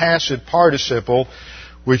cow passive participle,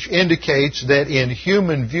 which indicates that in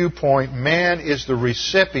human viewpoint, man is the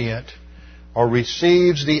recipient or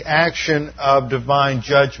receives the action of divine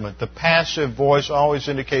judgment. The passive voice always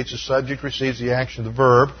indicates the subject receives the action of the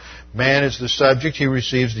verb. Man is the subject. He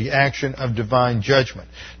receives the action of divine judgment.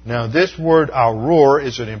 Now, this word, arur,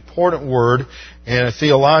 is an important word in a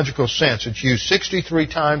theological sense. It's used 63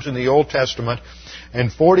 times in the Old Testament,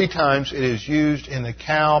 and 40 times it is used in the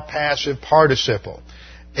cow passive participle,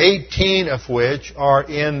 18 of which are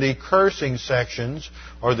in the cursing sections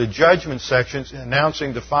or the judgment sections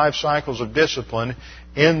announcing the 5 cycles of discipline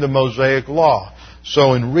in the Mosaic Law.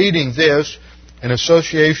 So in reading this, in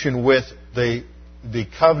association with the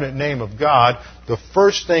covenant name of God, the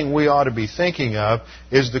first thing we ought to be thinking of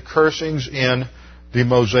is the cursings in the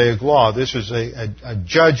Mosaic Law. This is a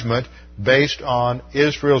judgment based on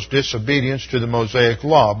Israel's disobedience to the Mosaic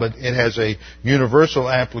Law, but it has a universal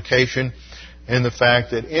application in the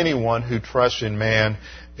fact that anyone who trusts in man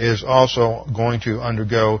is also going to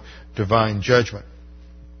undergo divine judgment.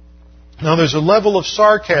 Now, there's a level of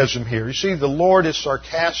sarcasm here. You see, the Lord is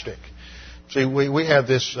sarcastic. See, we have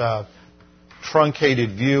this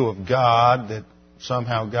truncated view of God that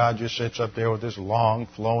somehow God just sits up there with this long,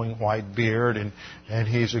 flowing white beard, and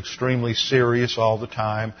He's extremely serious all the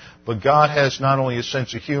time. But God has not only a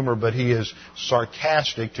sense of humor, but He is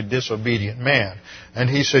sarcastic to disobedient man. And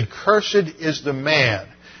He said, "Cursed is the man."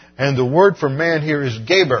 And the word for man here is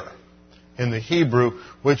geber in the Hebrew,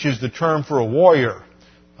 which is the term for a warrior,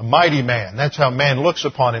 a mighty man. That's how man looks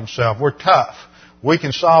upon himself. We're tough. We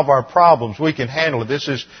can solve our problems. We can handle it. This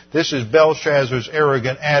is Belshazzar's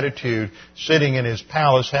arrogant attitude, sitting in his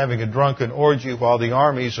palace having a drunken orgy while the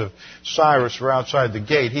armies of Cyrus are outside the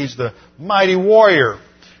gate. He's the mighty warrior.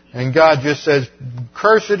 And God just says,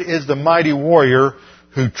 "Cursed is the mighty warrior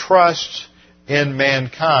who trusts in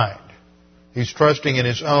mankind." He's trusting in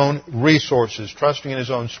his own resources, trusting in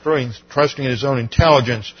his own strength, trusting in his own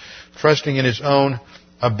intelligence, trusting in his own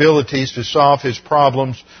abilities to solve his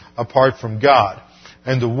problems apart from God.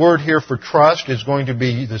 And the word here for trust is going to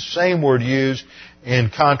be the same word used in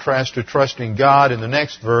contrast to trusting God in the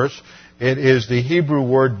next verse. It is the Hebrew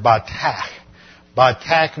word batach.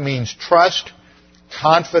 Batach means trust,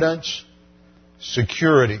 confidence,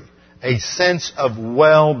 security, a sense of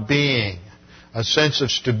well-being, a sense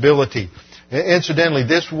of stability. Incidentally,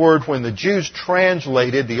 this word, when the Jews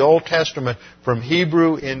translated the Old Testament from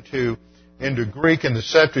Hebrew into Greek in the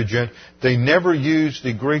Septuagint, they never used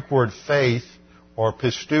the Greek word faith or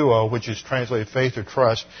pisteuo, which is translated faith or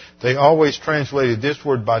trust. They always translated this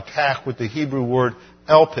word batach with the Hebrew word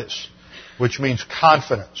elpis, which means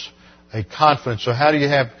confidence. A confidence.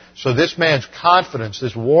 So this man's confidence,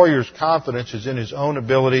 this warrior's confidence, is in his own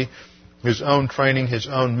ability, his own training, his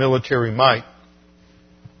own military might.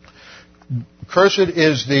 Cursed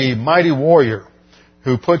is the mighty warrior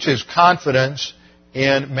who puts his confidence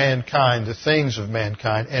in mankind, the things of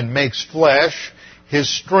mankind, and makes flesh his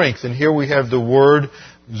strength. And here we have the word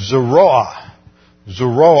zeroah.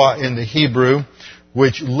 Zeroah in the Hebrew,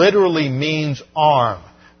 which literally means arm.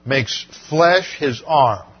 Makes flesh his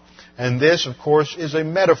arm. And this, of course, is a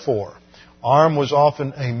metaphor. Arm was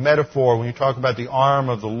often a metaphor. When you talk about the arm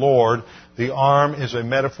of the Lord, the arm is a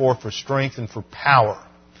metaphor for strength and for power.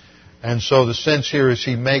 And so the sense here is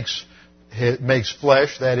He makes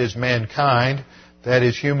flesh, that is mankind, that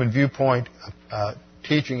is human viewpoint,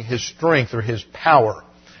 teaching His strength or His power.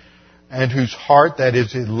 And whose heart, that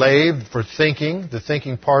is laved for thinking, the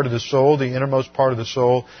thinking part of the soul, the innermost part of the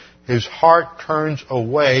soul, his heart turns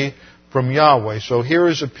away from Yahweh. So here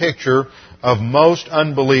is a picture of most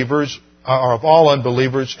unbelievers, or of all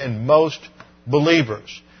unbelievers and most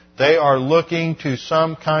believers. They are looking to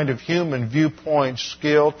some kind of human viewpoint,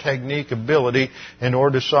 skill, technique, ability in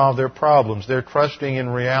order to solve their problems. They're trusting in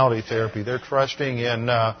reality therapy. They're trusting in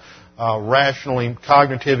rational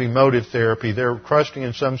cognitive emotive therapy. They're trusting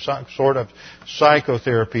in some sort of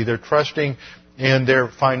psychotherapy. They're trusting in their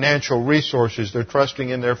financial resources. They're trusting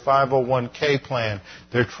in their 501k plan.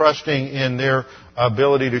 They're trusting in their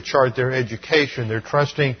ability to chart their education. They're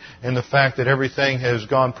trusting in the fact that everything has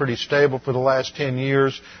gone pretty stable for the last 10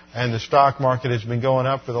 years and the stock market has been going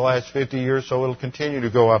up for the last 50 years, so it'll continue to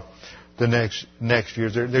go up the next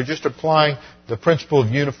years. They're just applying the principle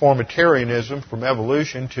of uniformitarianism from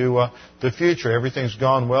evolution to the future. Everything's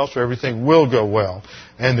gone well, so everything will go well.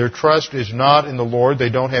 And their trust is not in the Lord. They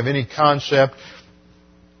don't have any concept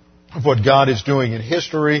of what God is doing in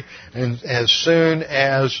history. And as soon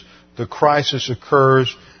as the crisis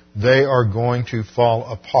occurs, they are going to fall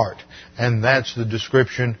apart. And that's the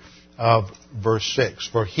description of verse 6.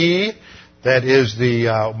 For he, that is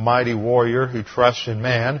the mighty warrior who trusts in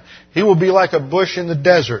man, he will be like a bush in the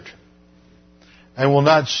desert and will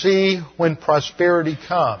not see when prosperity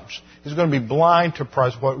comes. He's going to be blind to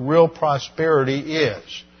what real prosperity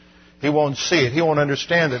is. He won't see it. He won't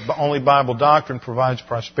understand that only Bible doctrine provides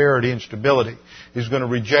prosperity and stability. He's going to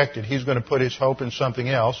reject it. He's going to put his hope in something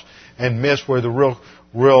else and miss where the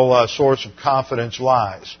real source of confidence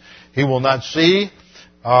lies. He will not see,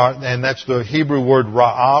 and that's the Hebrew word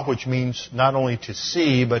ra'ah, which means not only to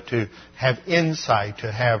see, but to have insight,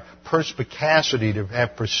 to have perspicacity, to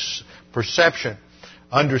have perception,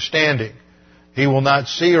 understanding. He will not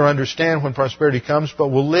see or understand when prosperity comes, but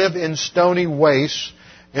will live in stony wastes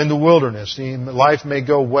in the wilderness. Life may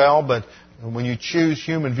go well, but when you choose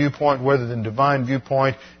human viewpoint rather than divine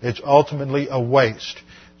viewpoint, it's ultimately a waste.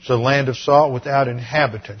 It's a land of salt without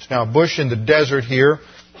inhabitants. Now, a bush in the desert here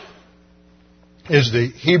is the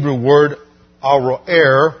Hebrew word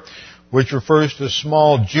aroer, which refers to the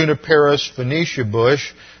small Juniperus phoenicia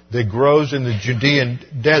bush that grows in the Judean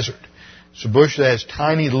desert. It's a bush that has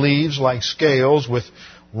tiny leaves like scales with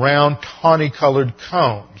round, tawny-colored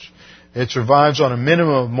cones. It survives on a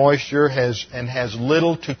minimum of moisture and has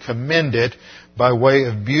little to commend it by way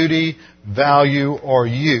of beauty, value, or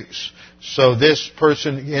use. So this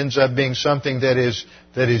person ends up being something that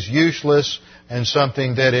is useless and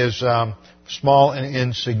something that is small and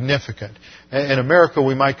insignificant. In America,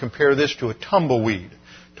 we might compare this to a tumbleweed.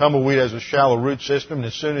 Tumbleweed has a shallow root system, and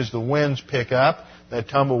as soon as the winds pick up, that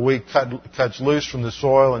tumbleweed cuts loose from the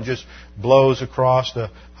soil and just blows across the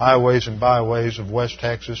highways and byways of West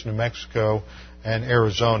Texas, New Mexico, and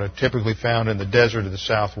Arizona, typically found in the desert of the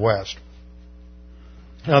Southwest.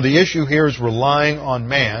 Now, the issue here is relying on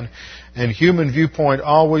man, and human viewpoint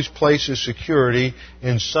always places security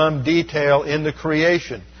in some detail in the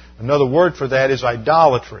creation. Another word for that is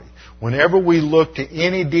idolatry. Whenever we look to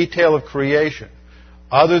any detail of creation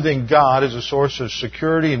other than God as a source of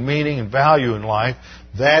security and meaning and value in life,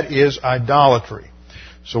 that is idolatry.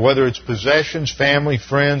 So whether it's possessions, family,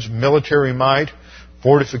 friends, military might,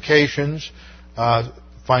 fortifications,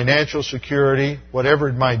 financial security, whatever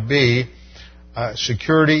it might be,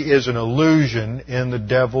 security is an illusion in the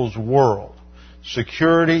devil's world.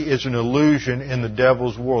 Security is an illusion in the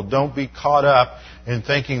devil's world. Don't be caught up in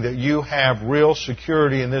thinking that you have real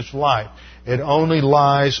security in this life. It only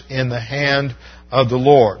lies in the hand of the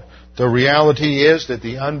Lord. The reality is that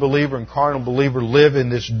the unbeliever and carnal believer live in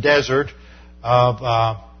this desert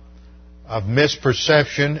of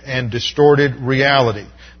misperception and distorted reality.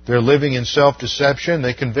 They're living in self-deception.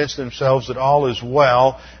 They convince themselves that all is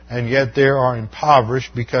well, and yet they are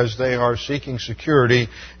impoverished because they are seeking security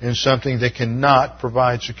in something that cannot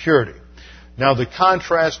provide security. Now, the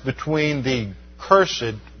contrast between the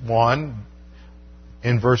cursed one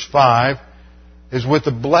in verse 5 is with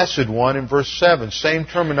the blessed one in verse 7. Same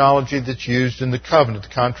terminology that's used in the covenant,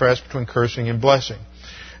 the contrast between cursing and blessing.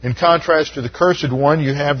 In contrast to the cursed one,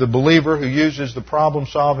 you have the believer who uses the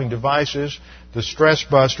problem-solving devices, the stress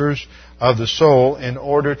busters of the soul, in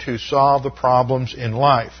order to solve the problems in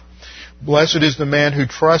life. Blessed is the man who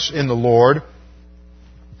trusts in the Lord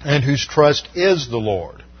and whose trust is the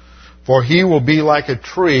Lord. For he will be like a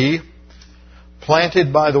tree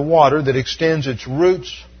planted by the water that extends its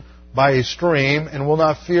roots by a stream and will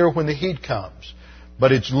not fear when the heat comes.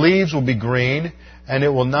 But its leaves will be green, and it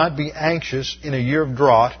will not be anxious in a year of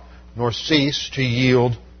drought, nor cease to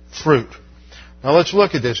yield fruit. Now let's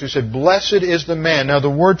look at this. We said, blessed is the man. Now the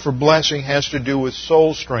word for blessing has to do with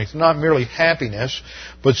soul strength, not merely happiness,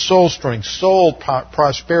 but soul strength, soul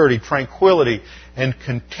prosperity, tranquility, and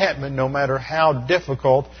contentment, no matter how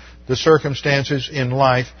difficult the circumstances in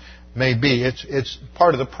life may be. It's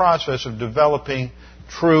part of the process of developing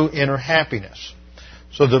true inner happiness.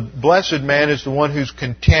 So the blessed man is the one who's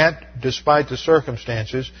content despite the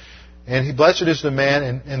circumstances. And blessed is the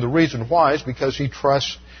man, and the reason why is because he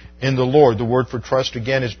trusts in the Lord. The word for trust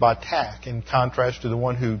again is batak, in contrast to the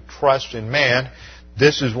one who trusts in man.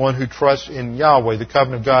 This is one who trusts in Yahweh, the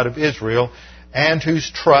covenant God of Israel, and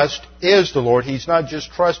whose trust is the Lord. He's not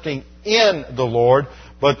just trusting in the Lord,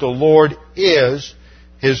 but the Lord is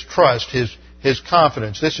his trust, his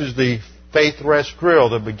confidence. This is the faith rest drill,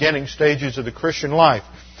 the beginning stages of the Christian life,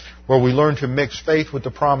 where we learn to mix faith with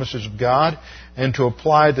the promises of God and to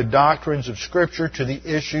apply the doctrines of Scripture to the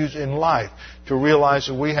issues in life, to realize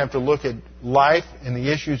that we have to look at life and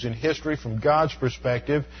the issues in history from God's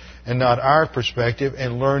perspective and not our perspective,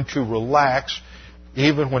 and learn to relax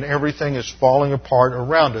even when everything is falling apart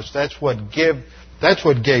around us. That's what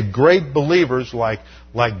gave great believers like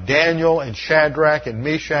Daniel and Shadrach and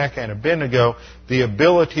Meshach and Abednego the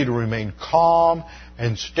ability to remain calm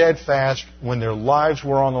and steadfast when their lives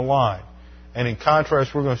were on the line. And in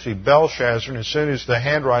contrast, we're going to see Belshazzar, and as soon as the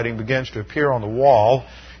handwriting begins to appear on the wall,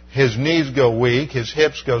 his knees go weak, his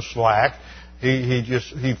hips go slack,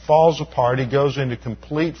 he falls apart, he goes into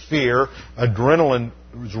complete fear, adrenaline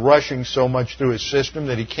is rushing so much through his system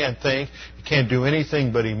that he can't think, he can't do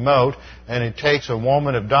anything but emote, and it takes a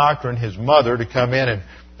woman of doctrine, his mother, to come in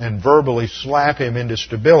and verbally slap him into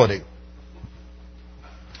stability.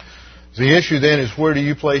 The issue then is, where do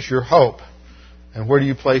you place your hope? And where do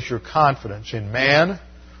you place your confidence? In man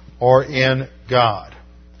or in God?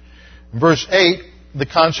 In verse 8, the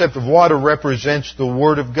concept of water represents the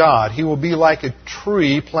Word of God. He will be like a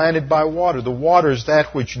tree planted by water. The water is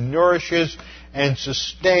that which nourishes and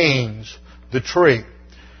sustains the tree,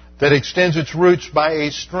 that extends its roots by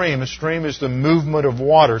a stream. A stream is the movement of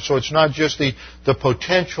water. So it's not just the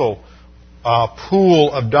potential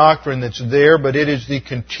pool of doctrine that's there, but it is the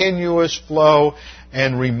continuous flow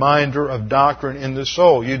and reminder of doctrine in the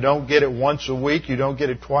soul. You don't get it once a week. You don't get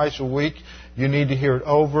it twice a week. You need to hear it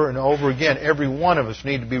over and over again. Every one of us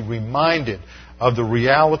need to be reminded of the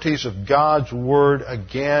realities of God's Word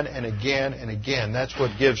again and again and again. That's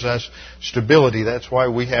what gives us stability. That's why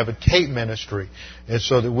we have a tape ministry. It's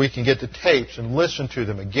so that we can get the tapes and listen to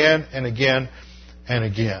them again and again and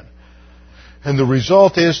again. And the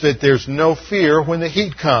result is that there's no fear when the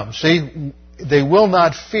heat comes. See, they will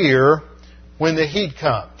not fear when the heat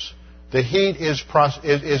comes. The heat is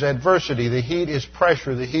adversity. The heat is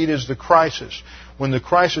pressure. The heat is the crisis. When the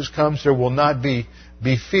crisis comes, there will not be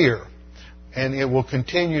fear. And it will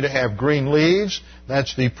continue to have green leaves.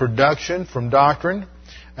 That's the production from doctrine.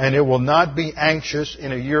 And it will not be anxious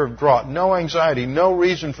in a year of drought. No anxiety. No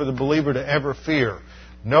reason for the believer to ever fear.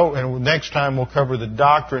 No, and next time we'll cover the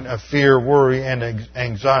doctrine of fear, worry, and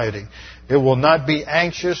anxiety. It will not be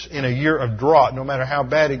anxious in a year of drought. No matter how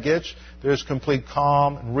bad it gets, there's complete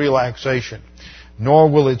calm and relaxation.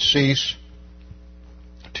 Nor will it cease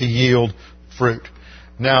to yield fruit.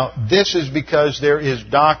 Now, this is because there is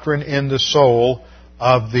doctrine in the soul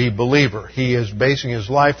of the believer. He is basing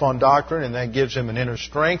his life on doctrine, and that gives him an inner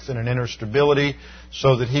strength and an inner stability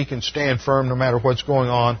so that he can stand firm no matter what's going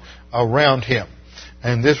on around him.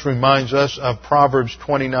 And this reminds us of Proverbs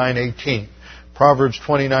 29:18. Proverbs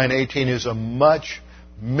 29:18 is a much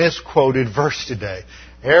misquoted verse today.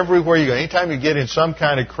 Everywhere you go, anytime you get in some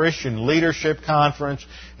kind of Christian leadership conference,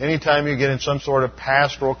 anytime you get in some sort of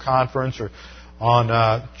pastoral conference or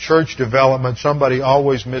on church development, somebody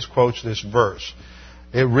always misquotes this verse.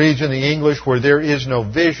 It reads in the English, where there is no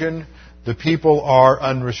vision, the people are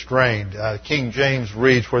unrestrained. King James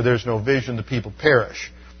reads, where there's no vision, the people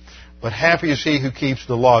perish. But happy is he who keeps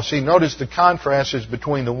the law. See, notice the contrast is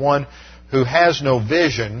between the one who has no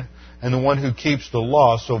vision and the one who keeps the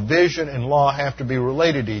law. So vision and law have to be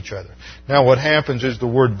related to each other. Now what happens is the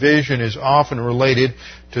word vision is often related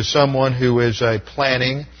to someone who is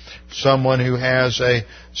planning, someone who has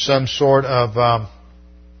some sort of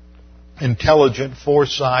intelligent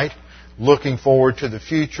foresight, looking forward to the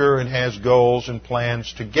future and has goals and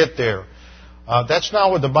plans to get there. That's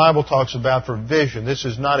not what the Bible talks about for vision. This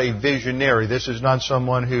is not a visionary. This is not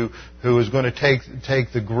someone who is going to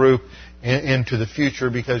take the group into the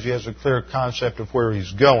future because he has a clear concept of where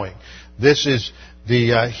he's going. This is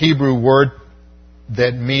the Hebrew word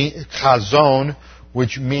that means chazon,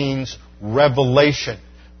 which means revelation.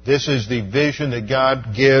 This is the vision that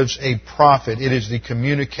God gives a prophet. It is the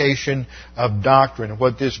communication of doctrine.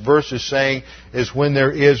 What this verse is saying is when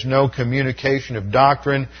there is no communication of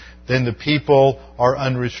doctrine, then the people are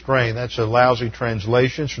unrestrained. That's a lousy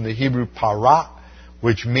translation from the Hebrew para,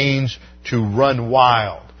 which means to run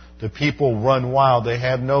wild. The people run wild. They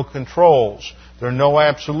have no controls. There are no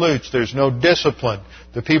absolutes. There's no discipline.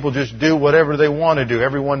 The people just do whatever they want to do.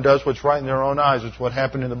 Everyone does what's right in their own eyes. It's what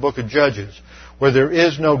happened in the book of Judges. Where there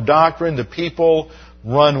is no doctrine, the people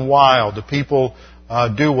run wild. The people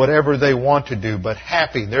do whatever they want to do. But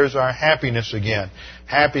happy, there's our happiness again.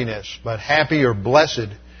 Happiness. But happy or blessed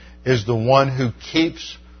is the one who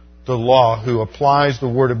keeps the law, who applies the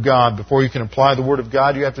Word of God. Before you can apply the Word of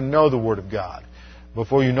God, you have to know the Word of God.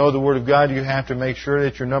 Before you know the Word of God, you have to make sure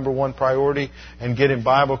that your number one priority and get in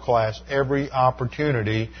Bible class every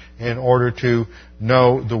opportunity in order to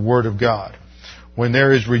know the Word of God. When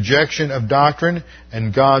there is rejection of doctrine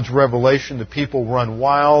and God's revelation, the people run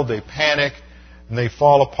wild, they panic, and they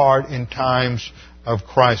fall apart in times of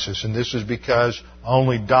crisis. And this is because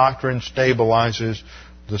only doctrine stabilizes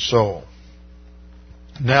the soul.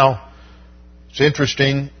 Now, it's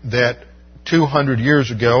interesting that 200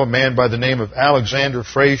 years ago, a man by the name of Alexander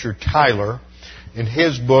Fraser Tyler, in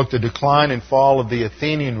his book, The Decline and Fall of the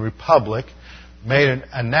Athenian Republic, made an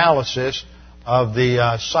analysis of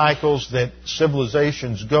the cycles that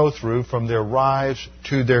civilizations go through from their rise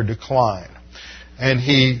to their decline. And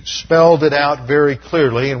he spelled it out very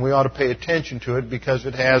clearly, and we ought to pay attention to it because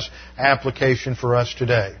it has application for us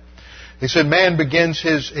today. He said, man begins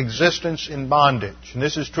his existence in bondage. And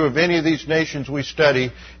this is true of any of these nations we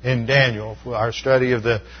study in Daniel. Our study of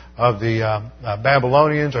the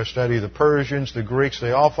Babylonians, our study of the Persians, the Greeks,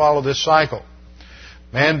 they all follow this cycle.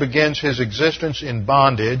 Man begins his existence in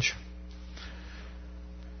bondage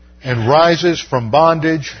and rises from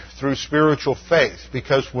bondage through spiritual faith.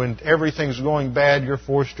 Because when everything's going bad, you're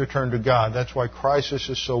forced to turn to God. That's why crisis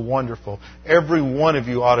is so wonderful. Every one of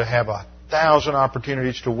you ought to have 1,000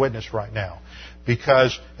 opportunities to witness right now.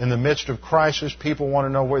 Because in the midst of crisis, people want to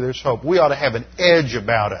know where there's hope. We ought to have an edge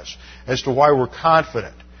about us as to why we're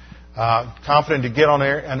confident. Confident to get on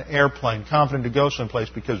an airplane, confident to go someplace,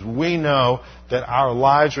 because we know that our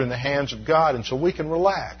lives are in the hands of God, and so we can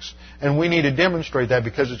relax. And we need to demonstrate that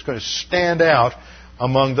because it's going to stand out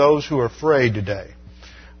among those who are afraid today.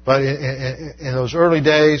 But in those early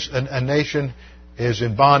days, a nation is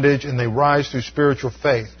in bondage, and they rise through spiritual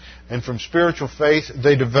faith. And from spiritual faith,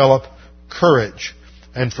 they develop courage.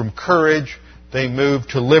 And from courage, they move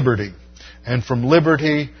to liberty. And from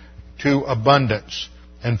liberty to abundance.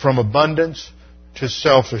 And from abundance to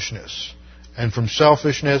selfishness. and from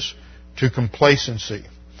selfishness to complacency,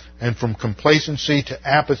 and from complacency to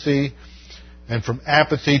apathy, and from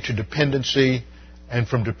apathy to dependency, and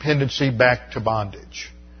from dependency back to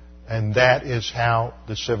bondage. And that is how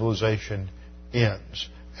the civilization ends.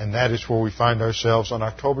 And that is where we find ourselves on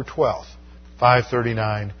October 12th,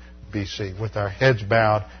 539 BC, with our heads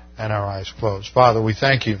bowed and our eyes closed. Father, we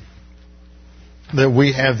thank you that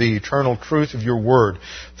we have the eternal truth of your word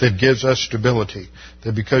that gives us stability,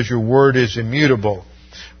 that because your word is immutable,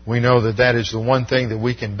 we know that that is the one thing that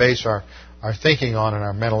we can base our thinking on and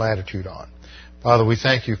our mental attitude on. Father, we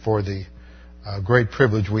thank you for the great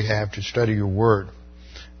privilege we have to study your word,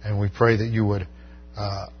 and we pray that you would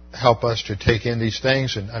help us to take in these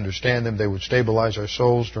things and understand them. They would stabilize our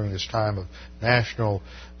souls during this time of national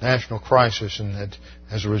crisis, and that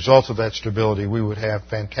as a result of that stability, we would have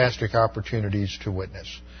fantastic opportunities to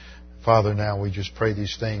witness. Father, now we just pray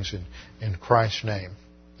these things in Christ's name.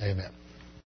 Amen.